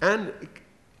 and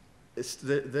it's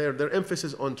their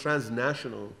emphasis on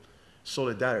transnational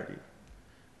solidarity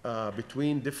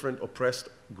between different oppressed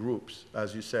groups,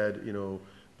 as you said,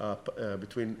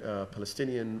 between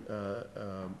Palestinian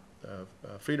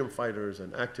freedom fighters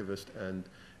and activists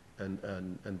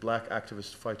and black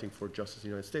activists fighting for justice in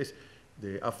the United States,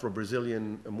 the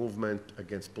Afro-Brazilian movement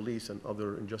against police and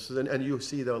other injustices, and you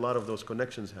see a lot of those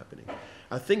connections happening.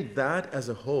 I think that as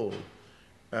a whole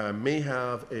may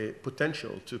have a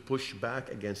potential to push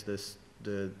back against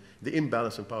the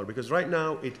imbalance in power, because right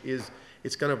now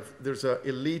it's kind of, there's an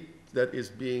elite that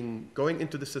is going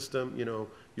into the system.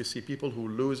 You see people who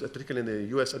lose, particularly in the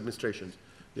U.S. administrations.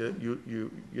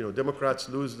 Democrats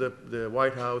lose the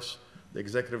White House, the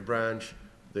executive branch.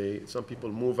 Some people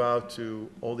move out to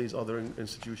all these other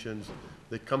institutions.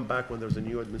 They come back when there's a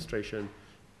new administration,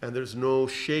 and there's no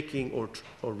shaking or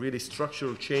really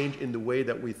structural change in the way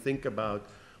that we think about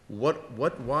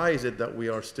why is it that we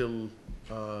are still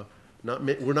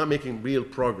we're not making real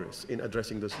progress in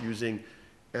addressing this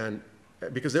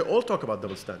because they all talk about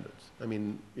double standards. I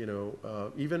mean,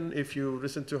 even if you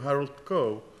listen to Harold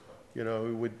Coe,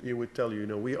 he would tell you,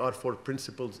 we are for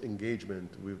principles engagement,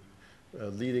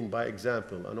 leading by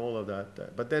example and all of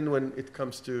that. But then when it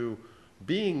comes to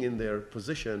being in their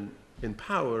position in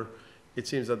power, it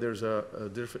seems that there's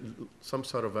some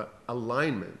sort of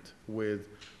alignment with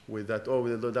that.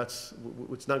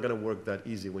 It's not going to work that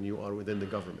easy when you are within the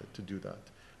government to do that.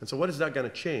 And so what is that going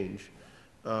to change?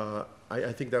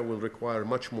 I think that will require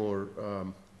much more.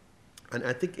 And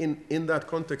I think in that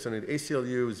context, the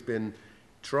ACLU has been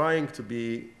trying to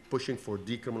be pushing for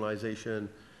decriminalization,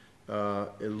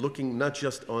 looking not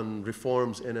just on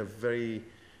reforms in a very,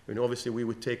 obviously we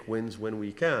would take wins when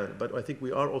we can, but I think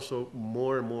we are also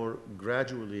more and more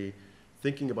gradually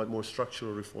thinking about more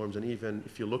structural reforms. And even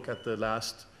if you look at the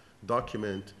last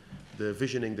document, the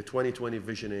visioning, the 2020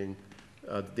 visioning,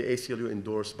 the ACLU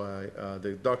endorsed by,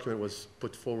 the document was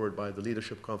put forward by the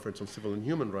Leadership Conference on Civil and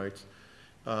Human Rights.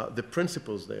 The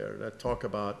principles there that talk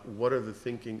about what are the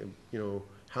thinking,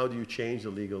 how do you change the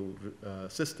legal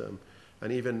system,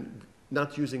 and even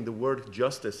not using the word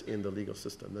justice in the legal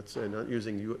system. That's not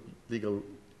using legal,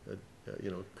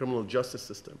 criminal justice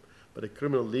system, but a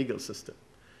criminal legal system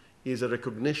is a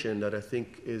recognition that I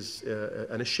think is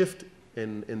and a shift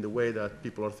in the way that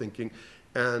people are thinking,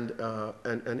 and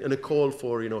a call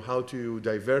for how to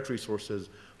divert resources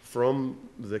from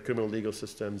the criminal legal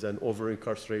systems and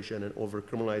over-incarceration and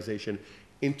over-criminalization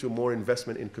into more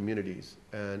investment in communities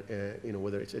and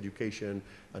whether it's education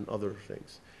and other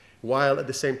things, while at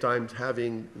the same time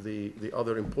having the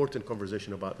other important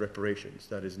conversation about reparations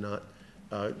that is not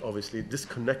obviously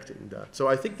disconnecting that. So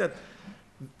I think that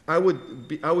I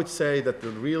would say that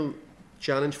the real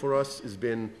challenge for us has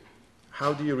been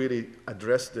how do you really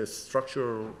address the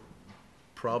structural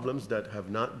problems that have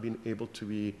not been able to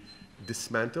be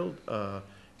dismantled,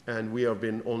 and we have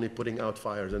been only putting out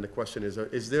fires? And the question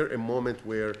is there a moment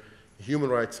where human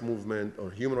rights movement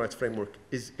or human rights framework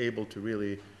is able to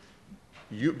really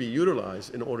be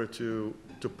utilized in order to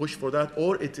push for that,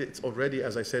 or it's already,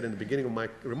 as I said in the beginning of my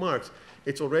remarks,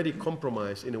 it's already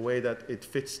compromised in a way that it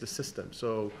fits the system?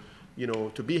 So, you know,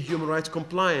 to be human rights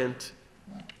compliant,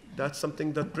 that's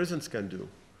something that prisons can do.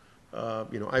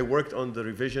 You know, I worked on the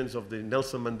revisions of the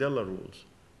Nelson Mandela rules,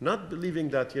 not believing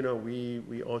that, you know,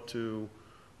 we ought to,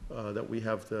 that we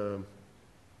have the,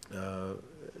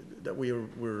 that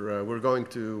we're going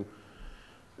to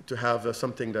have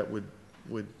something that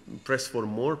would press for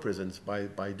more prisons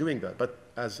by doing that. But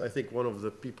as I think one of the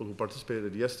people who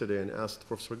participated yesterday and asked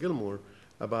Professor Gilmore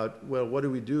about, well, what do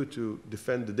we do to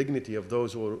defend the dignity of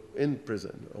those who are in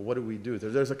prison? Or what do we do?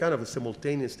 There's a kind of a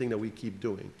simultaneous thing that we keep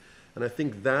doing. And I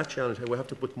think that challenge, we have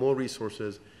to put more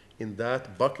resources in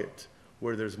that bucket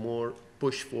where there's more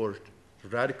push for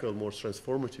radical, more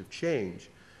transformative change,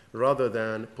 rather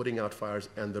than putting out fires,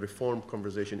 and the reform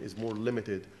conversation is more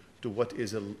limited to what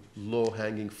is a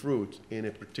low-hanging fruit in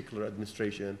a particular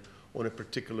administration or in a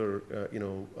particular,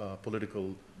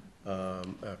 political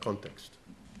context.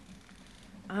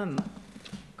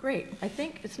 Great. I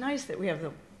think it's nice that we have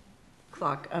the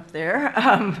clock up there.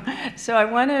 So I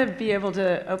want to be able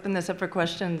to open this up for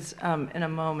questions in a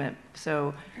moment.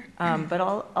 So, but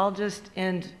I'll just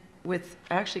end with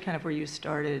actually kind of where you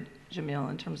started, Jamil,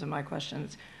 in terms of my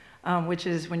questions, which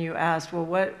is when you asked, well,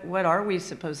 what are we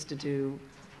supposed to do,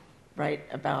 right,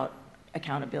 about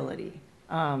accountability?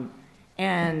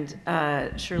 And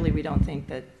surely we don't think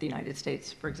that the United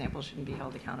States, for example, shouldn't be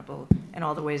held accountable in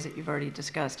all the ways that you've already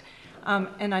discussed.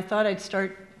 And I thought I'd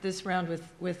start this round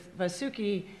with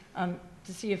Vasuki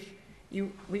to see if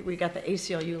we got the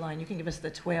ACLU line. You can give us the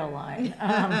TWAIL line.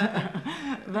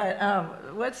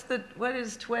 But what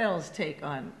is TWAIL's take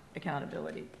on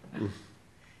accountability?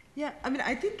 Yeah, I mean,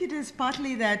 I think it is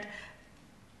partly that.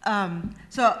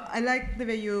 So I like the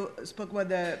way you spoke about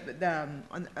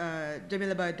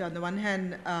Jamil, about on the one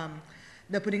hand,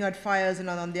 the putting out fires, and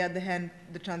on the other hand,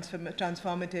 the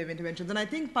transformative interventions. And I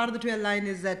think part of the TWAIL line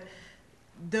is that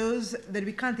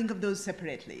we can't think of those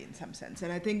separately in some sense.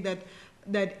 And I think that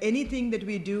anything that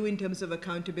we do in terms of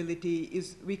accountability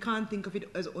we can't think of it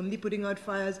as only putting out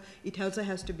fires. It also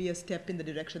has to be a step in the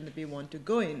direction that we want to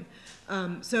go in.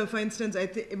 So for instance, I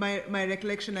think my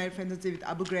recollection, for instance, with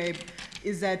Abu Ghraib,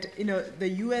 is that, you know, the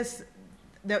US,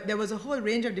 there was a whole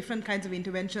range of different kinds of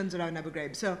interventions around Abu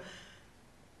Ghraib. So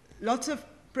lots of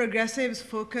progressives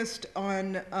focused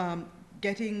on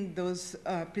getting those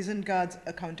prison guards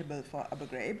accountable for Abu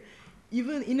Ghraib,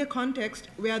 even in a context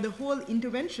where the whole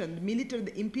intervention,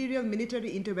 the imperial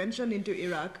military intervention into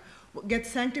Iraq gets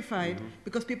sanctified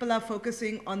because people are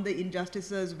focusing on the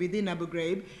injustices within Abu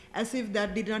Ghraib as if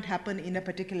that did not happen in a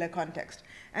particular context.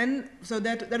 And so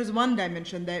that is one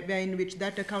dimension in which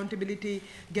that accountability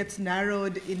gets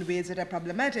narrowed in ways that are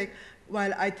problematic,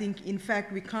 while I think, in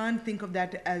fact, we can't think of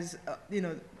that as,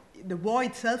 the war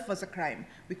itself was a crime.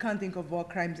 We can't think of war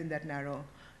crimes in that narrow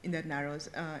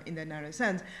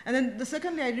sense. And then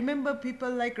secondly, I remember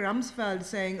people like Rumsfeld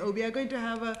saying, "Oh, we're going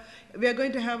to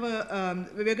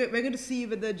see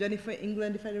whether Jennifer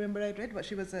England, if I remember right, what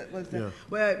she was we're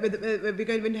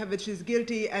going to have whether she's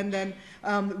guilty, and then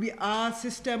our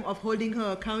system of holding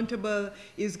her accountable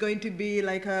is going to be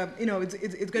like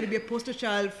it's going to be a poster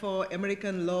child for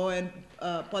American law and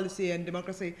policy and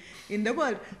democracy in the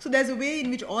world." So there's a way in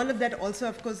which all of that also,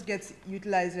 of course, gets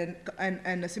utilized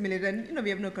and assimilated, and we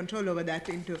have no control over that,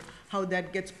 into how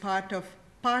that gets part of,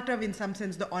 in some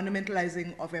sense, the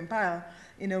ornamentalizing of empire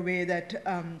in a way that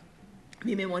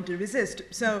we may want to resist.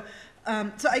 So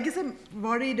I guess I'm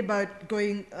worried about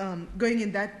going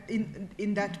in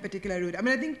that particular route. I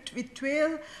mean, I think with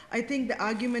TWAIL, I think the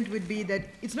argument would be that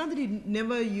it's not that you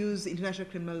never use international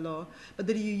criminal law, but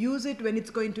that you use it when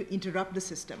it's going to interrupt the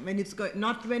system, when it's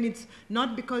not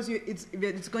because it's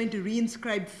going to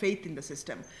reinscribe faith in the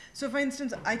system. So, for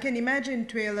instance, I can imagine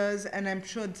TWAILers, and I'm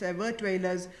sure there were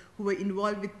TWAILers who were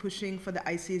involved with pushing for the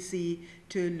ICC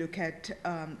to look at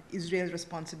Israel's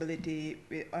responsibility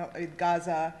with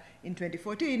Gaza in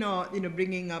 2014, or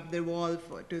bringing up the wall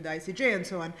to the ICJ and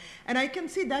so on. And I can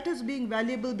see that as being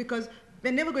valuable because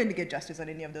we're never going to get justice on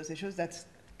any of those issues. That's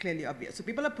clearly obvious. So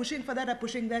people are pushing for that,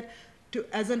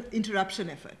 as an interruption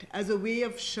effort, as a way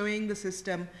of showing the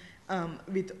system,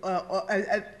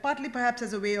 partly perhaps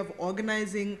as a way of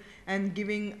organizing and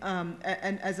giving,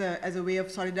 and as a way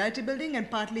of solidarity building, and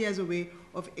partly as a way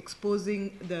of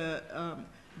exposing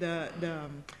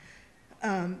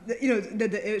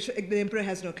the emperor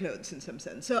has no clothes in some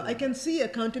sense. So I can see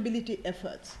accountability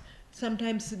efforts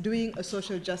sometimes doing a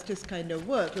social justice kind of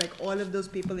work, like all of those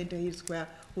people in Tahrir Square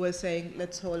who are saying,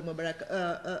 let's hold Mubarak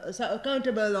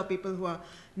accountable, or people who are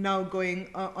now going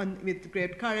on with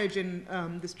great courage in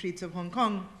the streets of Hong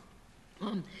Kong.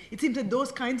 It seems that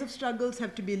those kinds of struggles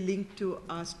have to be linked to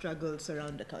our struggles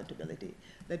around accountability,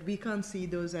 that we can't see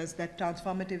those as that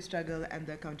transformative struggle and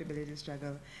the accountability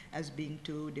struggle as being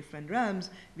two different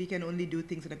realms. We can only do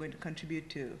things that are going to contribute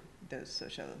to those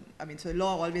social, so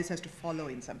law always has to follow,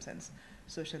 in some sense,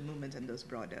 social movements and those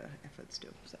broader efforts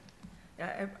too. So.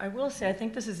 Yeah, I will say, I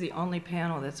think this is the only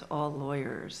panel that's all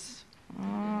lawyers.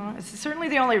 It's certainly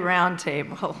the only round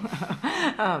table,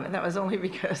 and that was only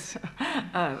because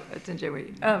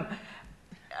Thenjiwe.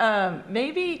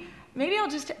 Maybe I'll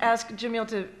just ask Jamil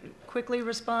to quickly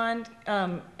respond,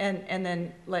 and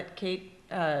then let Kate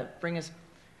bring us,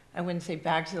 I wouldn't say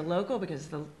back to the local, because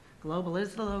the global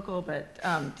is the local, but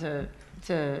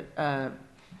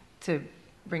to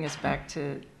bring us back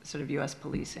to sort of U.S.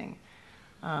 policing.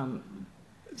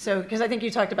 So, because I think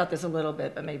you talked about this a little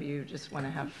bit, but maybe you just want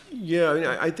to have...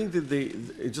 Yeah, I think that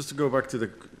just to go back to the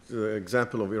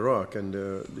example of Iraq, and,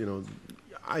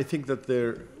 I think that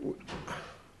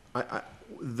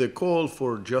the call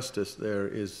for justice there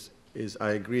is,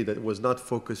 I agree, that it was not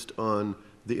focused on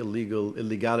the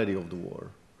illegality of the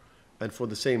war. And for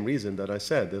the same reason that I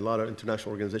said, a lot of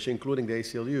international organizations, including the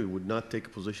ACLU, would not take a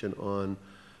position on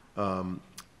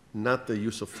not the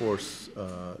use of force,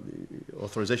 the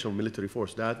authorization of military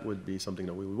force. That would be something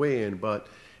that we would weigh in, but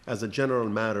as a general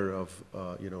matter of,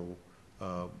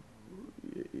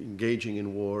 engaging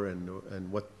in war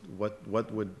and what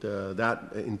would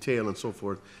that entail and so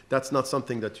forth, that's not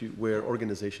something that where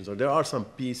organizations are. There are some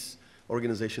peace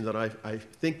organizations that I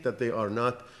think that they are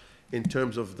not, in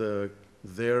terms of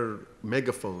their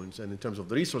megaphones and in terms of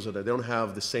the resources, that they don't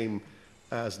have the same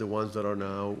as the ones that are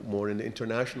now more in the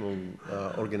international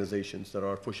organizations that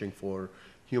are pushing for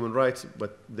human rights,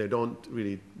 but they don't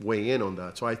really weigh in on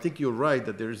that. So I think you're right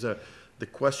that there's the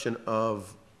question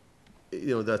of,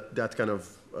 that kind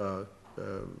of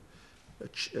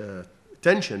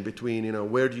tension between,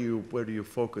 where do you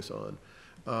focus on?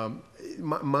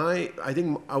 I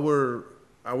think our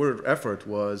effort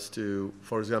was to,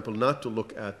 for example, not to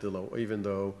look at the law, even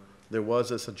though there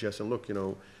was a suggestion, look,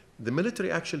 the military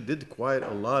actually did quite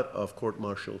a lot of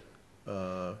court-martial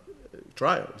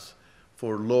trials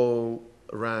for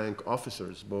low-rank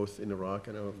officers, both in Iraq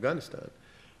and Afghanistan.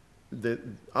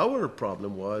 Our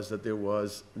problem was that there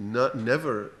was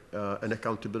never an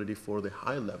accountability for the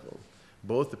high level,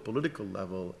 both the political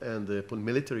level and the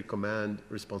military command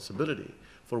responsibility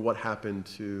for what happened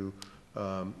to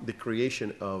the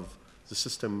creation of the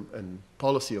system and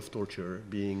policy of torture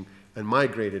being and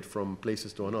migrated from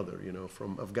places to another,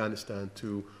 from Afghanistan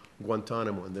to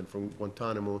Guantanamo, and then from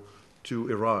Guantanamo to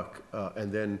Iraq,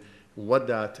 and then what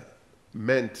that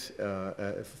meant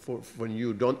for when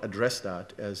you don't address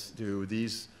that, as do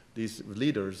these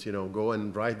leaders, go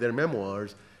and write their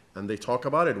memoirs, and they talk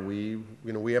about it.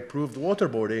 We approved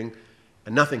waterboarding,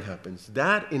 and nothing happens.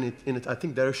 That in it, I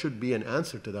think there should be an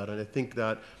answer to that, and I think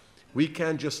that we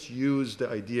can't just use the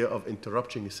idea of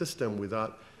interrupting a system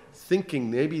without thinking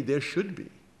maybe there should be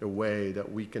a way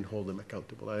that we can hold them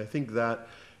accountable. And I think that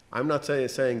I'm not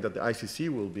saying that the ICC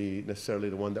will be necessarily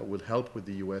the one that will help with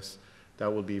the U.S.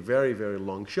 That will be very, very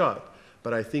long shot.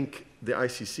 But I think the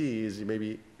ICC is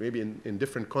maybe in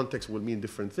different contexts will mean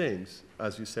different things,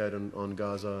 as you said on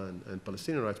Gaza and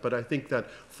Palestinian rights. But I think that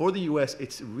for the U.S.,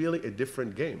 it's really a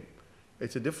different game.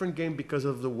 It's a different game because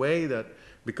of the way that,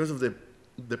 because of the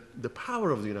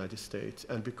power of the United States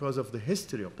and because of the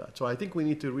history of that. So I think we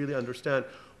need to really understand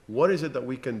what is it that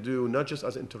we can do, not just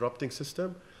as an interrupting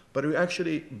system, but we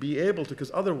actually be able to,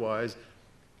 because otherwise,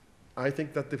 I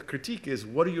think that the critique is,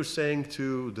 what are you saying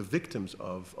to the victims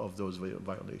of those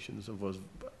violations, of those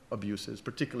abuses,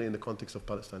 particularly in the context of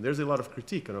Palestine? There's a lot of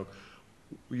critique.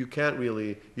 You can't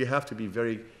really, you have to be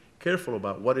very careful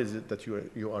about what is it that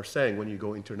you are saying when you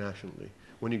go internationally,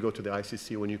 when you go to the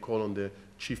ICC, when you call on the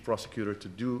chief prosecutor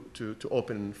to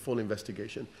open full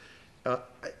investigation.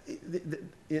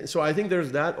 So I think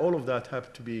there's that. All of that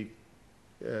have to be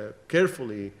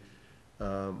carefully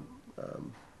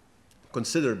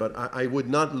considered. But I would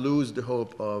not lose the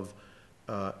hope of,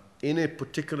 in a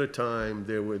particular time,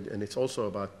 there would, and it's also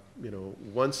about,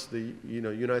 once the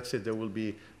United States, there will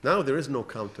be, now there is no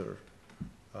counter,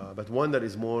 but one that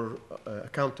is more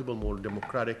accountable, more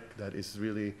democratic, that is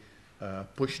really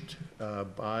pushed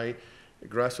by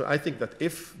grassroots. I think that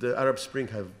if the Arab Spring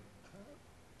have,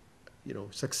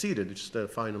 succeeded, it's the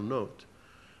final note,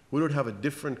 we would have a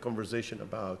different conversation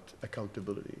about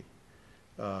accountability.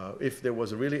 If there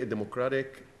was really a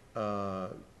democratic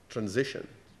transition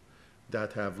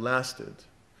that have lasted,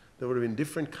 there would have been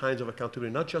different kinds of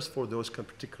accountability, not just for those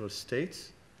particular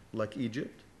states, like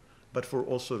Egypt, but for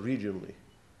also regionally,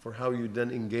 for how you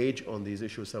then engage on these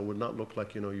issues that would not look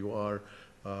like, you are,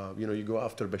 you go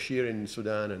after Bashir in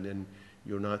Sudan and then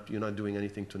you're not doing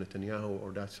anything to Netanyahu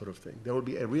or that sort of thing. There will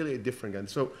be really a different kind.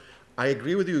 So I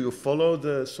agree with you, you follow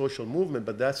the social movement,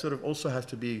 but that sort of also has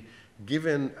to be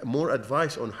given more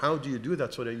advice on how do you do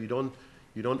that so that you don't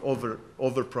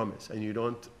over promise and you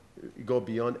don't go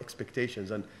beyond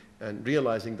expectations and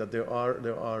realizing that there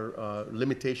are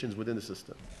limitations within the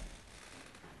system.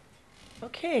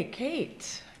 Okay,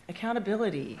 Kate,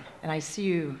 accountability, and I see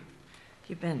you've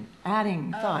been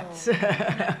adding thoughts.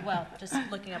 No, well, just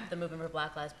looking up the Movement for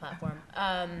Black Lives platform.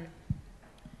 I'm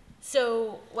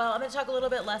going to talk a little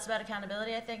bit less about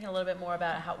accountability, I think, and a little bit more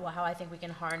about how I think we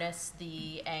can harness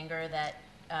the anger that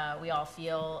we all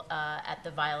feel at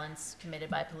the violence committed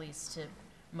by police to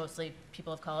mostly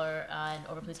people of color and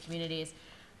over-policed communities.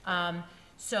 One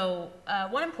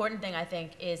important thing I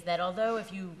think is that although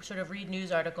if you sort of read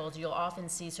news articles, you'll often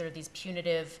see sort of these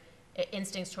punitive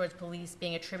instincts towards police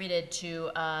being attributed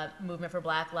to Movement for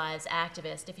Black Lives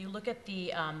activists. If you look at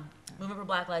the Movement for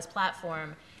Black Lives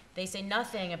platform, they say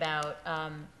nothing about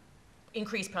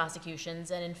increased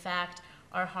prosecutions, and in fact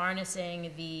are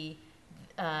harnessing the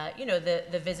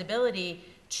visibility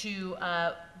to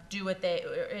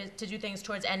do things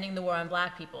towards ending the war on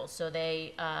black people. So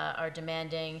they are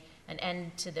demanding an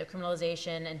end to the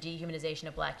criminalization and dehumanization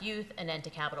of black youth, an end to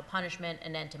capital punishment,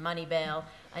 an end to money bail,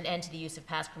 an end to the use of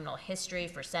past criminal history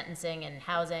for sentencing and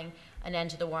housing, an end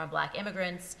to the war on black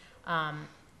immigrants,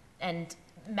 and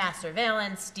mass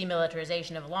surveillance,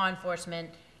 demilitarization of law enforcement,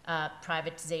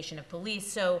 privatization of police.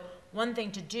 So one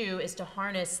thing to do is to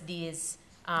harness these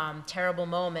terrible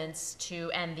moments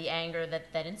to end the anger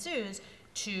that ensues,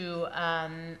 to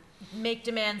make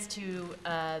demands to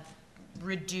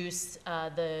reduce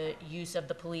the use of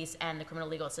the police and the criminal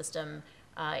legal system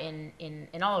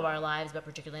in all of our lives, but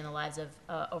particularly in the lives of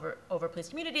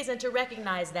over-policed communities, and to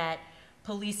recognize that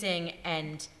policing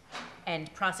and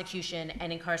prosecution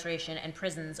and incarceration and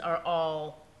prisons are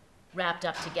all wrapped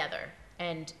up together.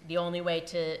 And the only way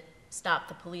to stop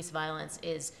the police violence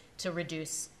is to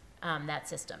reduce that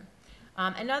system.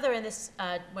 Another, and this,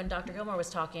 when Dr. Gilmore was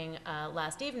talking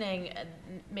last evening,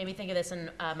 made me think of this, and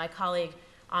my colleague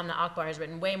Amna Akbar has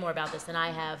written way more about this than I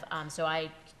have, so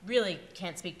I really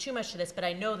can't speak too much to this, but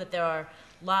I know that there are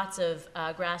lots of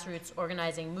grassroots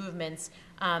organizing movements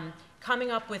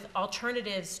coming up with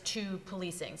alternatives to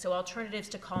policing, so alternatives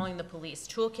to calling the police,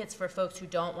 toolkits for folks who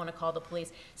don't want to call the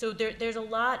police. So there's a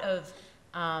lot of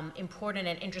important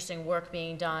and interesting work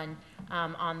being done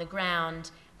on the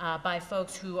ground by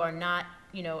folks who are not,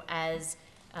 as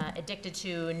addicted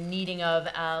to and needing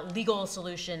of legal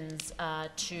solutions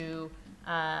to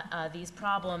these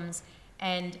problems.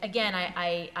 And again,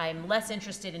 I'm less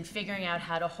interested in figuring out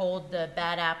how to hold the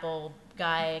bad apple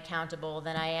guy accountable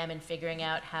than I am in figuring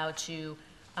out how to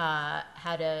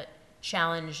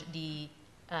challenge the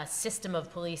system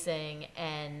of policing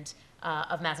and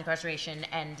of mass incarceration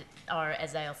and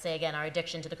as I'll say again, our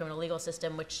addiction to the criminal legal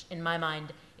system, which in my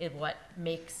mind is what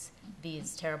makes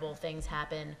these terrible things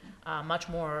happen much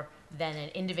more than an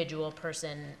individual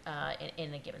person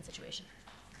in a given situation.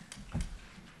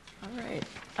 All right.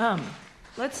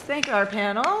 Let's thank our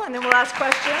panel, and then we'll ask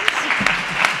questions.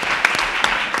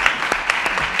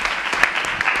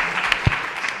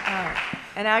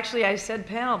 And actually, I said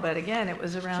panel, but again, it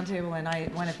was a roundtable, and I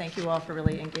want to thank you all for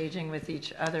really engaging with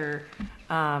each other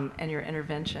and your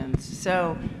interventions.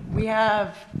 So we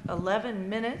have 11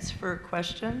 minutes for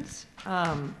questions,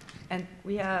 and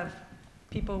we have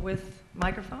people with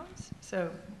microphones.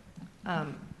 So,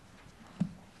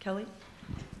 Kelly?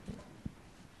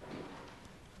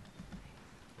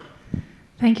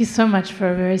 Thank you so much for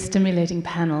a very stimulating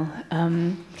panel.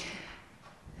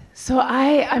 So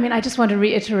I just want to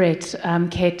reiterate,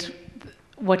 Kate,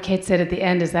 what Kate said at the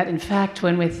end is that, in fact,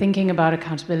 when we're thinking about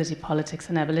accountability politics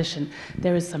and abolition,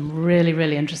 there is some really,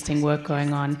 really interesting work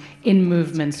going on in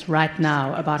movements right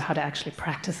now about how to actually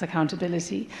practice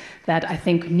accountability that I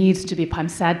think needs to be. I'm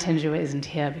sad Thenjiwe isn't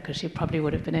here because she probably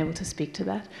would have been able to speak to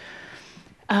that.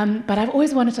 But I've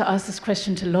always wanted to ask this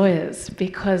question to lawyers,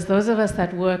 because those of us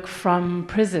that work from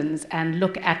prisons and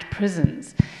look at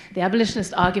prisons, the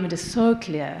abolitionist argument is so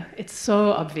clear, it's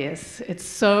so obvious, it's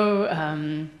so,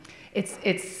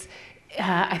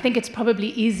 I think it's probably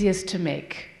easiest to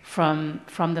make from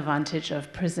the vantage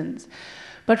of prisons.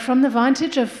 But from the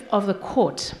vantage of the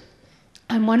court,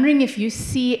 I'm wondering if you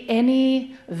see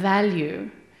any value,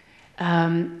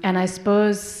 and I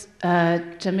suppose,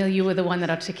 Jamil, you were the one that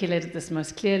articulated this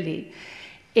most clearly,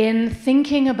 in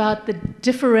thinking about the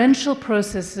differential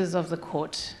processes of the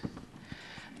court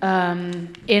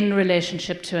in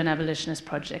relationship to an abolitionist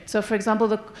project. So, for example,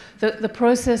 the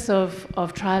process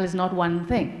of trial is not one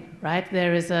thing, right?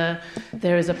 There is a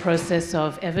process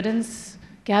of evidence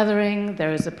gathering,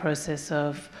 there is a process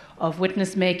of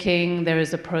witness making, there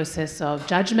is a process of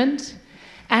judgment,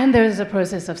 and there is a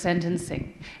process of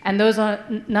sentencing. And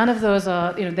none of those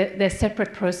are, they're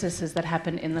separate processes that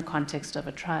happen in the context of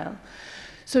a trial.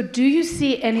 So do you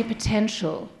see any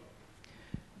potential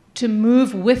to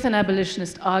move with an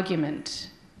abolitionist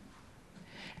argument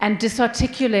and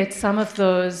disarticulate some of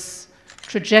those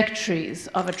trajectories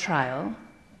of a trial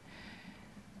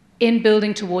in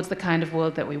building towards the kind of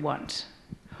world that we want?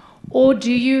 Or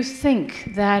do you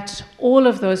think that all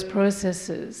of those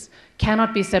processes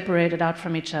cannot be separated out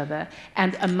from each other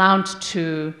and amount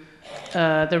to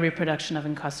the reproduction of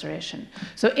incarceration?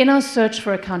 So in our search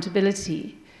for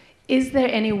accountability, is there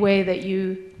any way that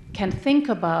you can think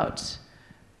about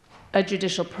a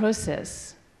judicial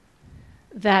process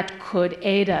that could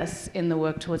aid us in the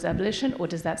work towards abolition, or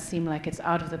does that seem like it's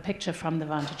out of the picture from the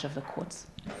vantage of the courts?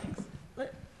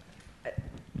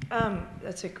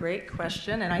 That's a great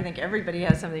question, and I think everybody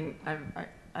has something,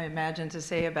 I imagine, to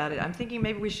say about it. I'm thinking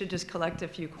maybe we should just collect a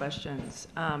few questions,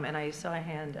 and I saw a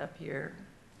hand up here.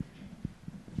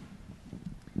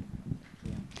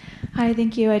 Hi,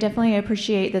 thank you. I definitely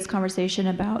appreciate this conversation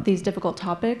about these difficult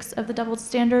topics of the double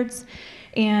standards.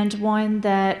 And one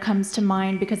that comes to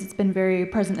mind, because it's been very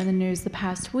present in the news the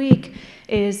past week,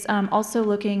 is also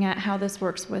looking at how this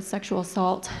works with sexual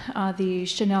assault, the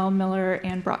Chanel Miller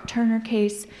and Brock Turner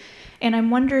case. And I'm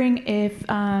wondering if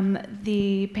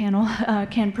the panel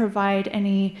can provide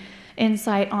any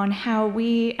insight on how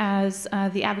we, as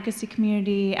the advocacy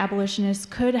community, abolitionists,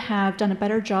 could have done a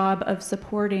better job of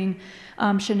supporting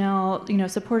Chanel,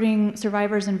 supporting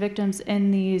survivors and victims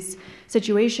in these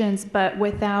situations, but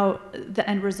without the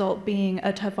end result being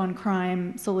a tough on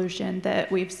crime solution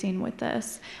that we've seen with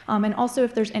this. And also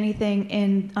if there's anything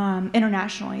in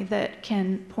internationally that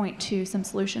can point to some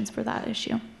solutions for that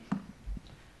issue.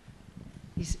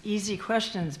 These easy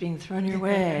questions being thrown your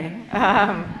way.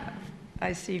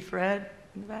 I see Fred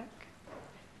in the back.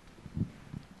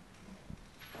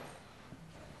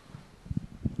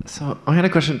 So I had a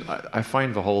question. I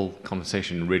find the whole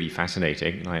conversation really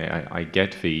fascinating. I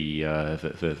get the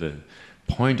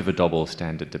point of a double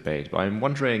standard debate, but I'm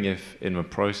wondering if in the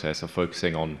process of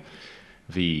focusing on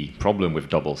the problem with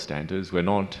double standards, we're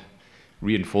not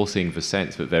reinforcing the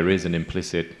sense that there is an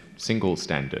implicit single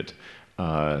standard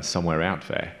somewhere out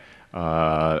there.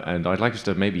 And I'd like us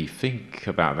to maybe think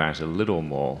about that a little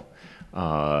more.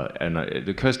 And it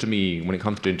occurs to me when it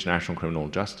comes to international criminal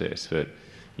justice that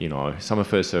some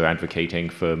of us are advocating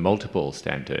for multiple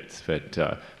standards, that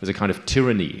there's a kind of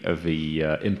tyranny of the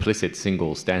implicit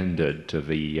single standard to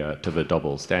the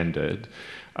double standard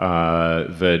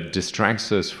that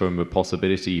distracts us from the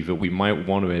possibility that we might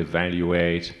want to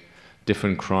evaluate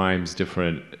different crimes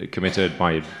committed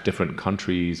by different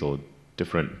countries or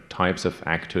different types of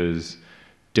actors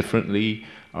differently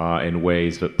in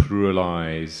ways that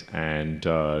pluralize and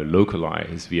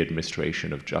localize the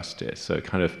administration of justice. So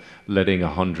kind of letting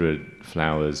 100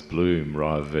 flowers bloom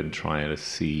rather than trying to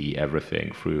see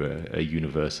everything through a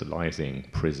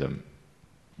universalizing prism.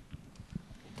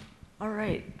 All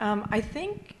right. I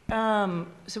think,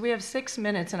 so we have 6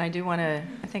 minutes, and I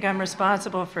think I'm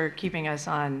responsible for keeping us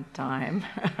on time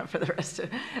for the rest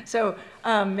of it. So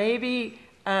maybe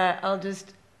I'll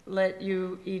just let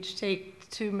you each take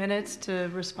 2 minutes to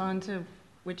respond to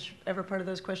whichever part of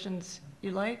those questions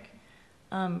you like.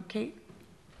 Kate?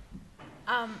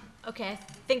 Okay, I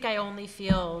think I only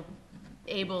feel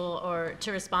able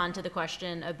to respond to the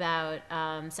question about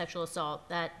sexual assault.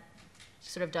 That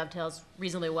sort of dovetails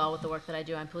reasonably well with the work that I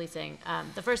do on policing.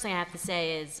 The first thing I have to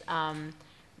say is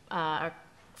our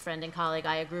friend and colleague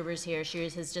Aya Gruber's here. She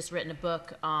has just written a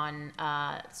book on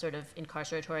sort of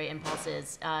incarceratory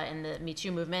impulses in the Me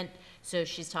Too movement. So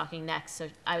she's talking next. So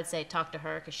I would say talk to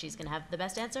her because she's going to have the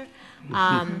best answer.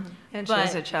 And she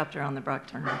has a chapter on the Brock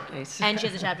Turner case. And she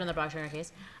has a chapter on the Brock Turner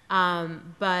case.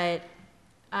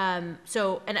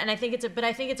 So I think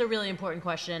it's a really important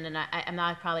question, and I'm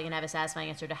not probably going to have a satisfying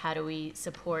answer to how do we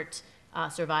support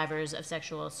survivors of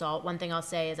sexual assault. One thing I'll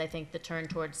say is I think the turn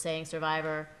towards saying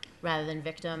survivor rather than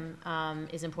victim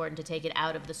is important to take it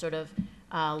out of the sort of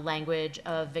language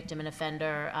of victim and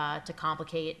offender to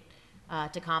complicate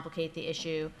the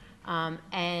issue.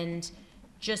 And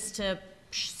just to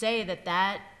say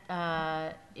that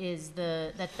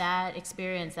that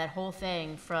experience, that whole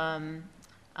thing, from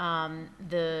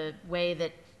the way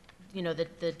that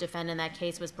the defendant in that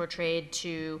case was portrayed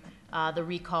to the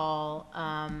recall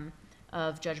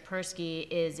of Judge Persky,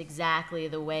 is exactly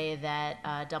the way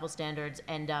that double standards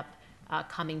end up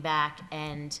coming back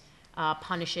and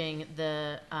punishing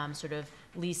the sort of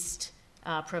least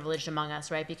privileged among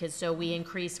us, right? Because so we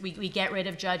get rid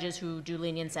of judges who do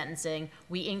lenient sentencing,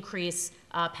 we increase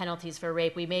penalties for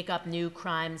rape, we make up new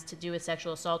crimes to do with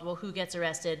sexual assault. Well, who gets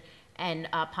arrested and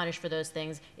punished for those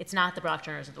things? It's not the Brock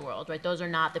Turners of the world, right? Those are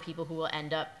not the people who will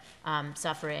end up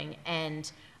suffering.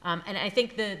 And I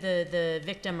think the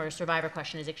victim or survivor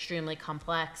question is extremely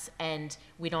complex, and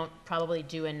we don't probably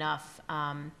do enough.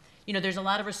 There's a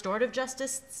lot of restorative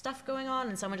justice stuff going on,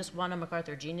 and someone just won a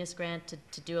MacArthur Genius Grant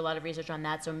to do a lot of research on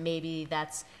that, so maybe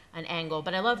that's an angle.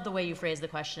 But I love the way you phrased the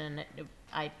question.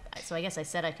 So I guess I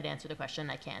said I could answer the question.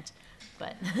 I can't,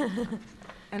 but.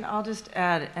 And I'll just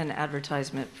add an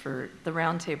advertisement for the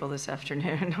roundtable this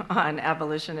afternoon on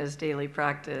abolition as daily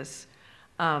practice.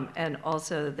 And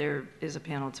also there is a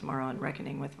panel tomorrow on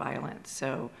reckoning with violence.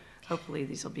 So hopefully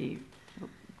these will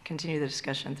continue the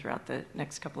discussion throughout the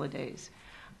next couple of days.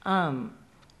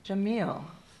 Jamil,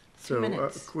 2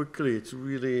 minutes. Quickly, it's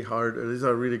really hard. These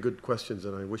are really good questions,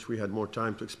 and I wish we had more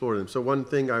time to explore them. So one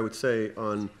thing I would say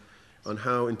on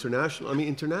how internationally,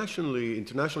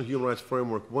 international human rights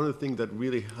framework, one of the things that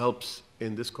really helps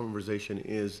in this conversation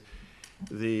is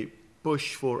the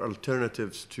push for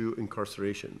alternatives to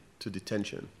incarceration, to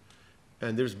detention.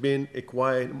 And there's been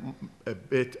quite a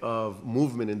bit of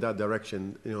movement in that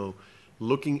direction,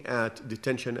 looking at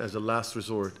detention as a last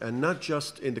resort, and not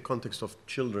just in the context of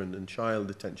children and child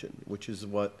detention, which is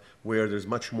where there's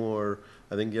much more.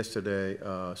 I think yesterday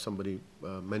somebody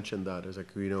mentioned that as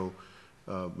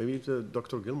maybe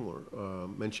Dr. Gilmore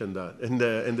mentioned that in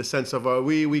the sense of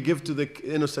we give to the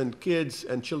innocent kids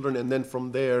and children, and then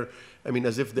from there,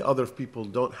 as if the other people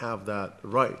don't have that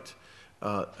right.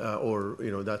 Or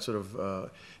that sort of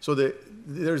so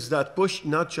there's that push,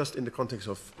 not just in the context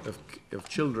of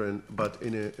children, but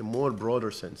in a more broader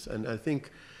sense, and I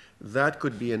think that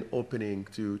could be an opening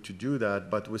to do that.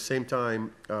 But at the same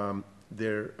time,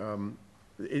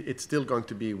 it's still going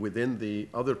to be within the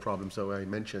other problems that I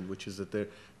mentioned, which is that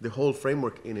the whole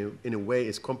framework in a way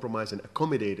is compromised and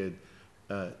accommodated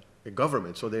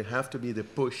government. So there have to be the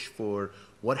push for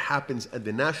what happens at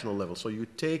the national level. So you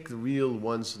take the real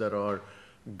ones that are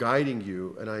guiding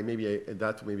you, and that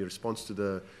may be a response to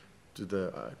the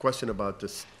question about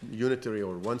this unitary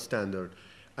or one standard.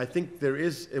 I think there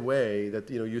is a way that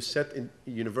you set in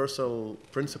universal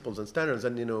principles and standards,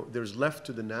 and there's left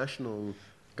to the national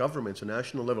governments,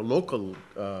 national level, local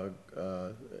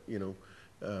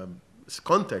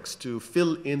context to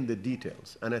fill in the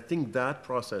details. And I think that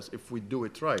process, if we do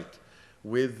it right,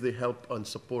 with the help and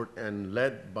support and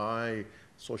led by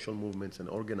social movements and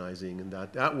organizing, and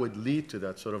that would lead to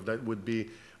that would be,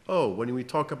 when we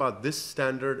talk about this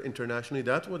standard internationally,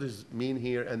 that's what is mean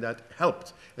here, and that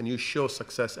helped, and you show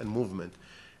success and movement.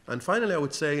 And finally, I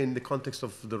would say in the context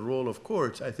of the role of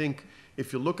courts, I think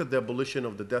if you look at the abolition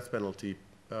of the death penalty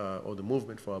or the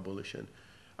movement for abolition,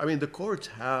 the courts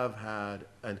have had,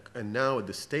 and now at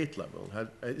the state level,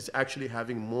 is actually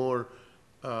having more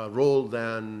role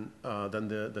than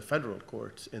the federal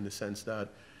courts, in the sense that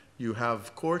you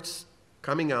have courts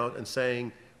coming out and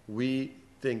saying, we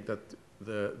think that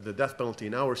the death penalty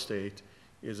in our state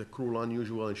is a cruel,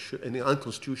 unusual, and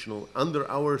unconstitutional under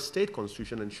our state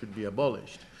constitution and should be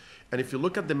abolished. And if you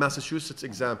look at the Massachusetts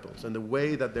examples and the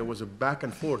way that there was a back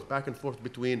and forth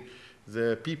between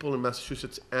the people in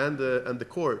Massachusetts and the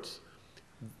courts,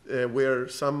 where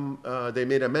they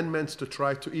made amendments to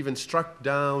try to even strike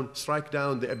down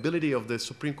the ability of the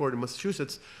Supreme Court in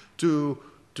Massachusetts to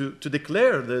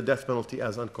declare the death penalty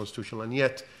as unconstitutional, and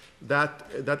yet that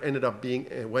ended up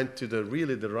went to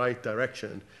the right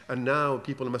direction. And now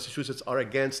people in Massachusetts are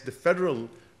against the federal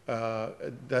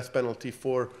death penalty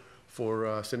for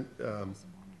Tsarnaev?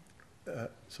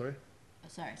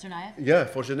 Yeah,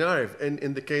 for Tsarnaev,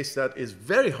 in the case that is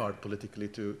very hard politically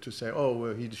to say,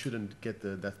 he shouldn't get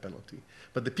the death penalty.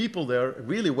 But the people there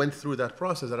really went through that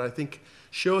process that I think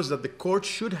shows that the court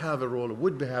should have a role,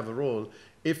 would have a role,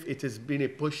 if it has been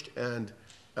pushed and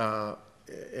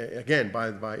again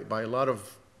by a lot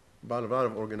of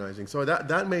organizing. So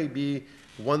that may be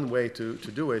one way to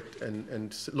do it,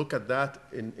 and look at that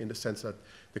in the sense that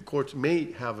the courts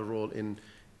may have a role in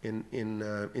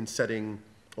setting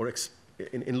or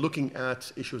in looking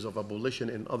at issues of abolition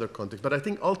in other contexts. But I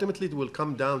think ultimately it will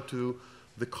come down to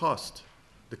the cost.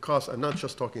 I'm not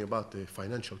just talking about the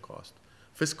financial cost,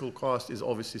 Fiscal cost is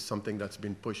obviously something that's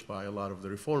been pushed by a lot of the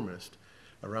reformists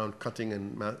around cutting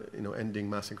and ending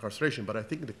mass incarceration. But I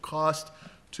think the cost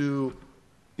to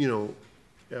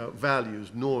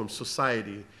values, norms,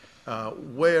 society,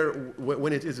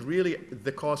 when it is really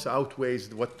the cost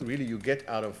outweighs what really you get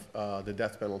out of the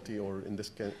death penalty or in this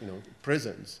case,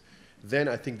 prisons, then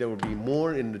I think there would be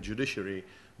more in the judiciary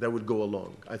that would go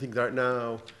along. I think that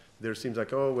now there seems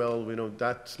like, oh, well,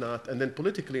 that's not, and then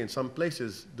politically in some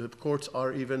places, the courts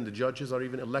are even, the judges are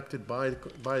even elected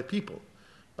by people.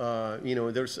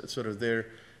 There's sort of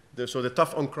so the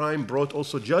tough on crime brought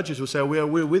also judges who say,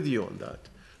 we're with you on that.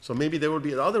 So maybe there will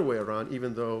be the other way around,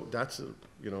 even though that's a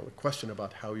question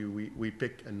about how we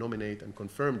pick and nominate and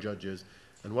confirm judges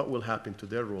and what will happen to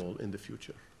their role in the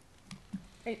future.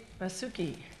 Hey,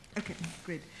 Vasuki. Okay,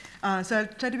 great. So I'll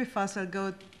try to be fast. I'll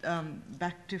go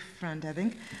back to front, I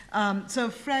think. So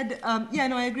Fred,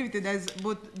 I agree with you. There's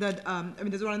both that,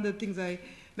 there's one of the things I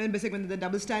meant by saying the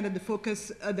double standard, the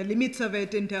focus, the limits of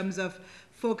it in terms of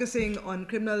focusing on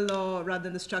criminal law rather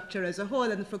than the structure as a whole,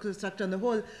 and the focus on the structure on the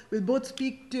whole will both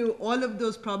speak to all of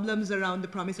those problems around the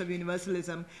promise of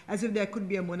universalism, as if there could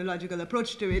be a monological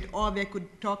approach to it, or they could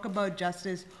talk about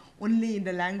justice only in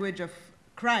the language of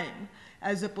crime,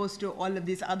 as opposed to all of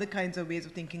these other kinds of ways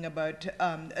of thinking about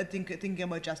thinking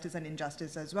about justice and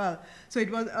injustice as well. So it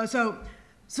was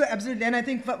so absolutely, and I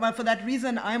think for that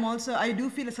reason, I do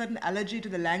feel a certain allergy to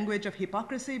the language of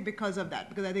hypocrisy because of that,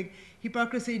 because I think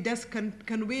hypocrisy does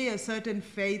convey a certain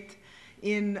faith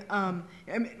in,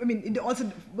 it also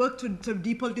works to sort of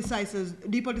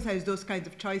depoliticize those kinds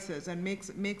of choices and makes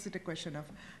it a question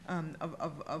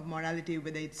of morality,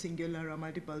 whether it's singular or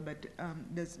multiple. But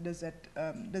does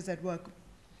that work?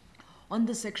 On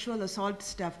the sexual assault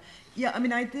stuff,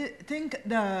 I think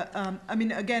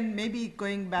again, maybe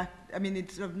going back,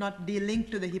 it's sort of not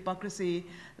de-linked to the hypocrisy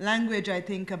language. I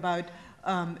think about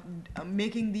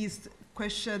making these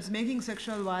questions, making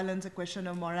sexual violence a question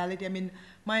of morality.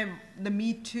 The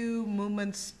Me Too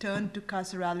movement's turn to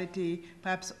carcerality,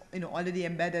 perhaps already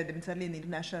embedded, certainly in the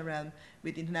international realm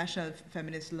with international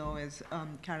feminist law, as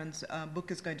Karen's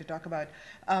book is going to talk about,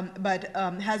 but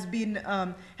has been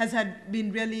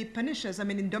really pernicious.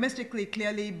 Domestically,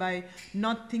 clearly by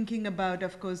not thinking about,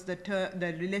 of course,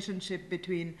 the relationship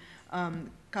between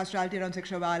carcerality around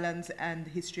sexual violence and the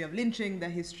history of lynching, the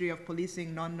history of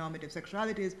policing non-normative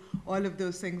sexualities, all of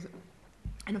those things.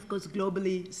 And of course,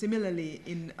 globally, similarly,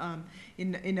 in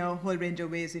a whole range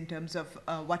of ways in terms of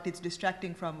what it's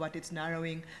distracting from, what it's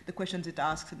narrowing, the questions it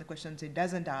asks and the questions it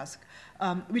doesn't ask,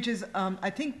 which is, I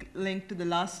think, linked to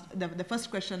the first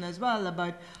question as well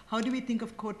about how do we think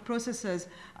of court processes.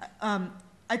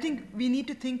 I think we need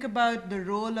to think about the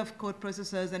role of court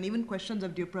processes and even questions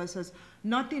of due process,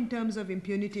 not in terms of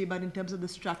impunity, but in terms of the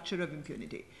structure of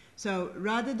impunity. So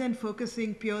rather than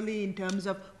focusing purely in terms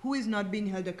of who is not being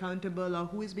held accountable or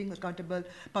who is being accountable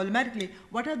problematically,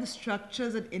 what are the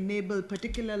structures that enable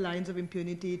particular lines of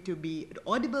impunity to be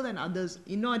audible and others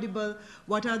inaudible?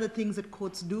 What are the things that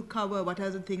courts do cover? What are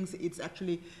the things it's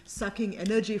actually sucking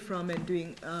energy from and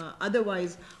doing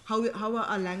otherwise? How are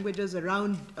our languages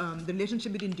around the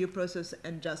relationship between due process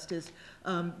and justice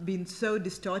been so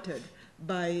distorted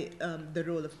by the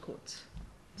role of courts?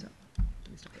 So,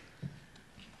 let me stop there.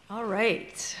 All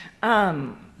right.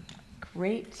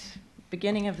 Great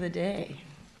beginning of the day.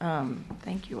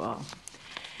 Thank you all.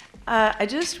 I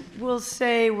just will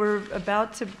say we're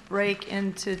about to break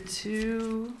into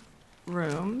 2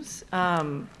 rooms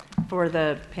for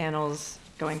the panels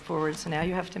going forward. So now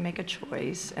you have to make a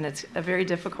choice, and it's a very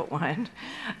difficult one.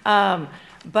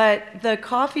 But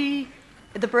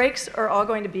the breaks are all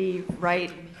going to be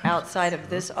right outside of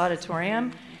this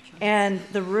auditorium. And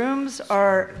the rooms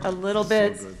are a little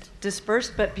bit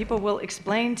dispersed, but people will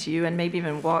explain to you and maybe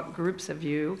even walk groups of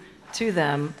you to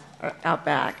them out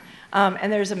back.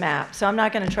 And there's a map. So I'm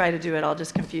not going to try to do it. I'll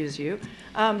just confuse you.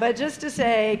 But just to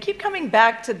say, keep coming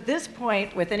back to this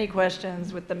point with any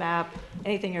questions, with the map,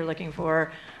 anything you're looking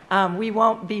for. We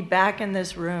won't be back in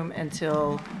this room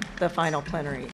until the final plenary.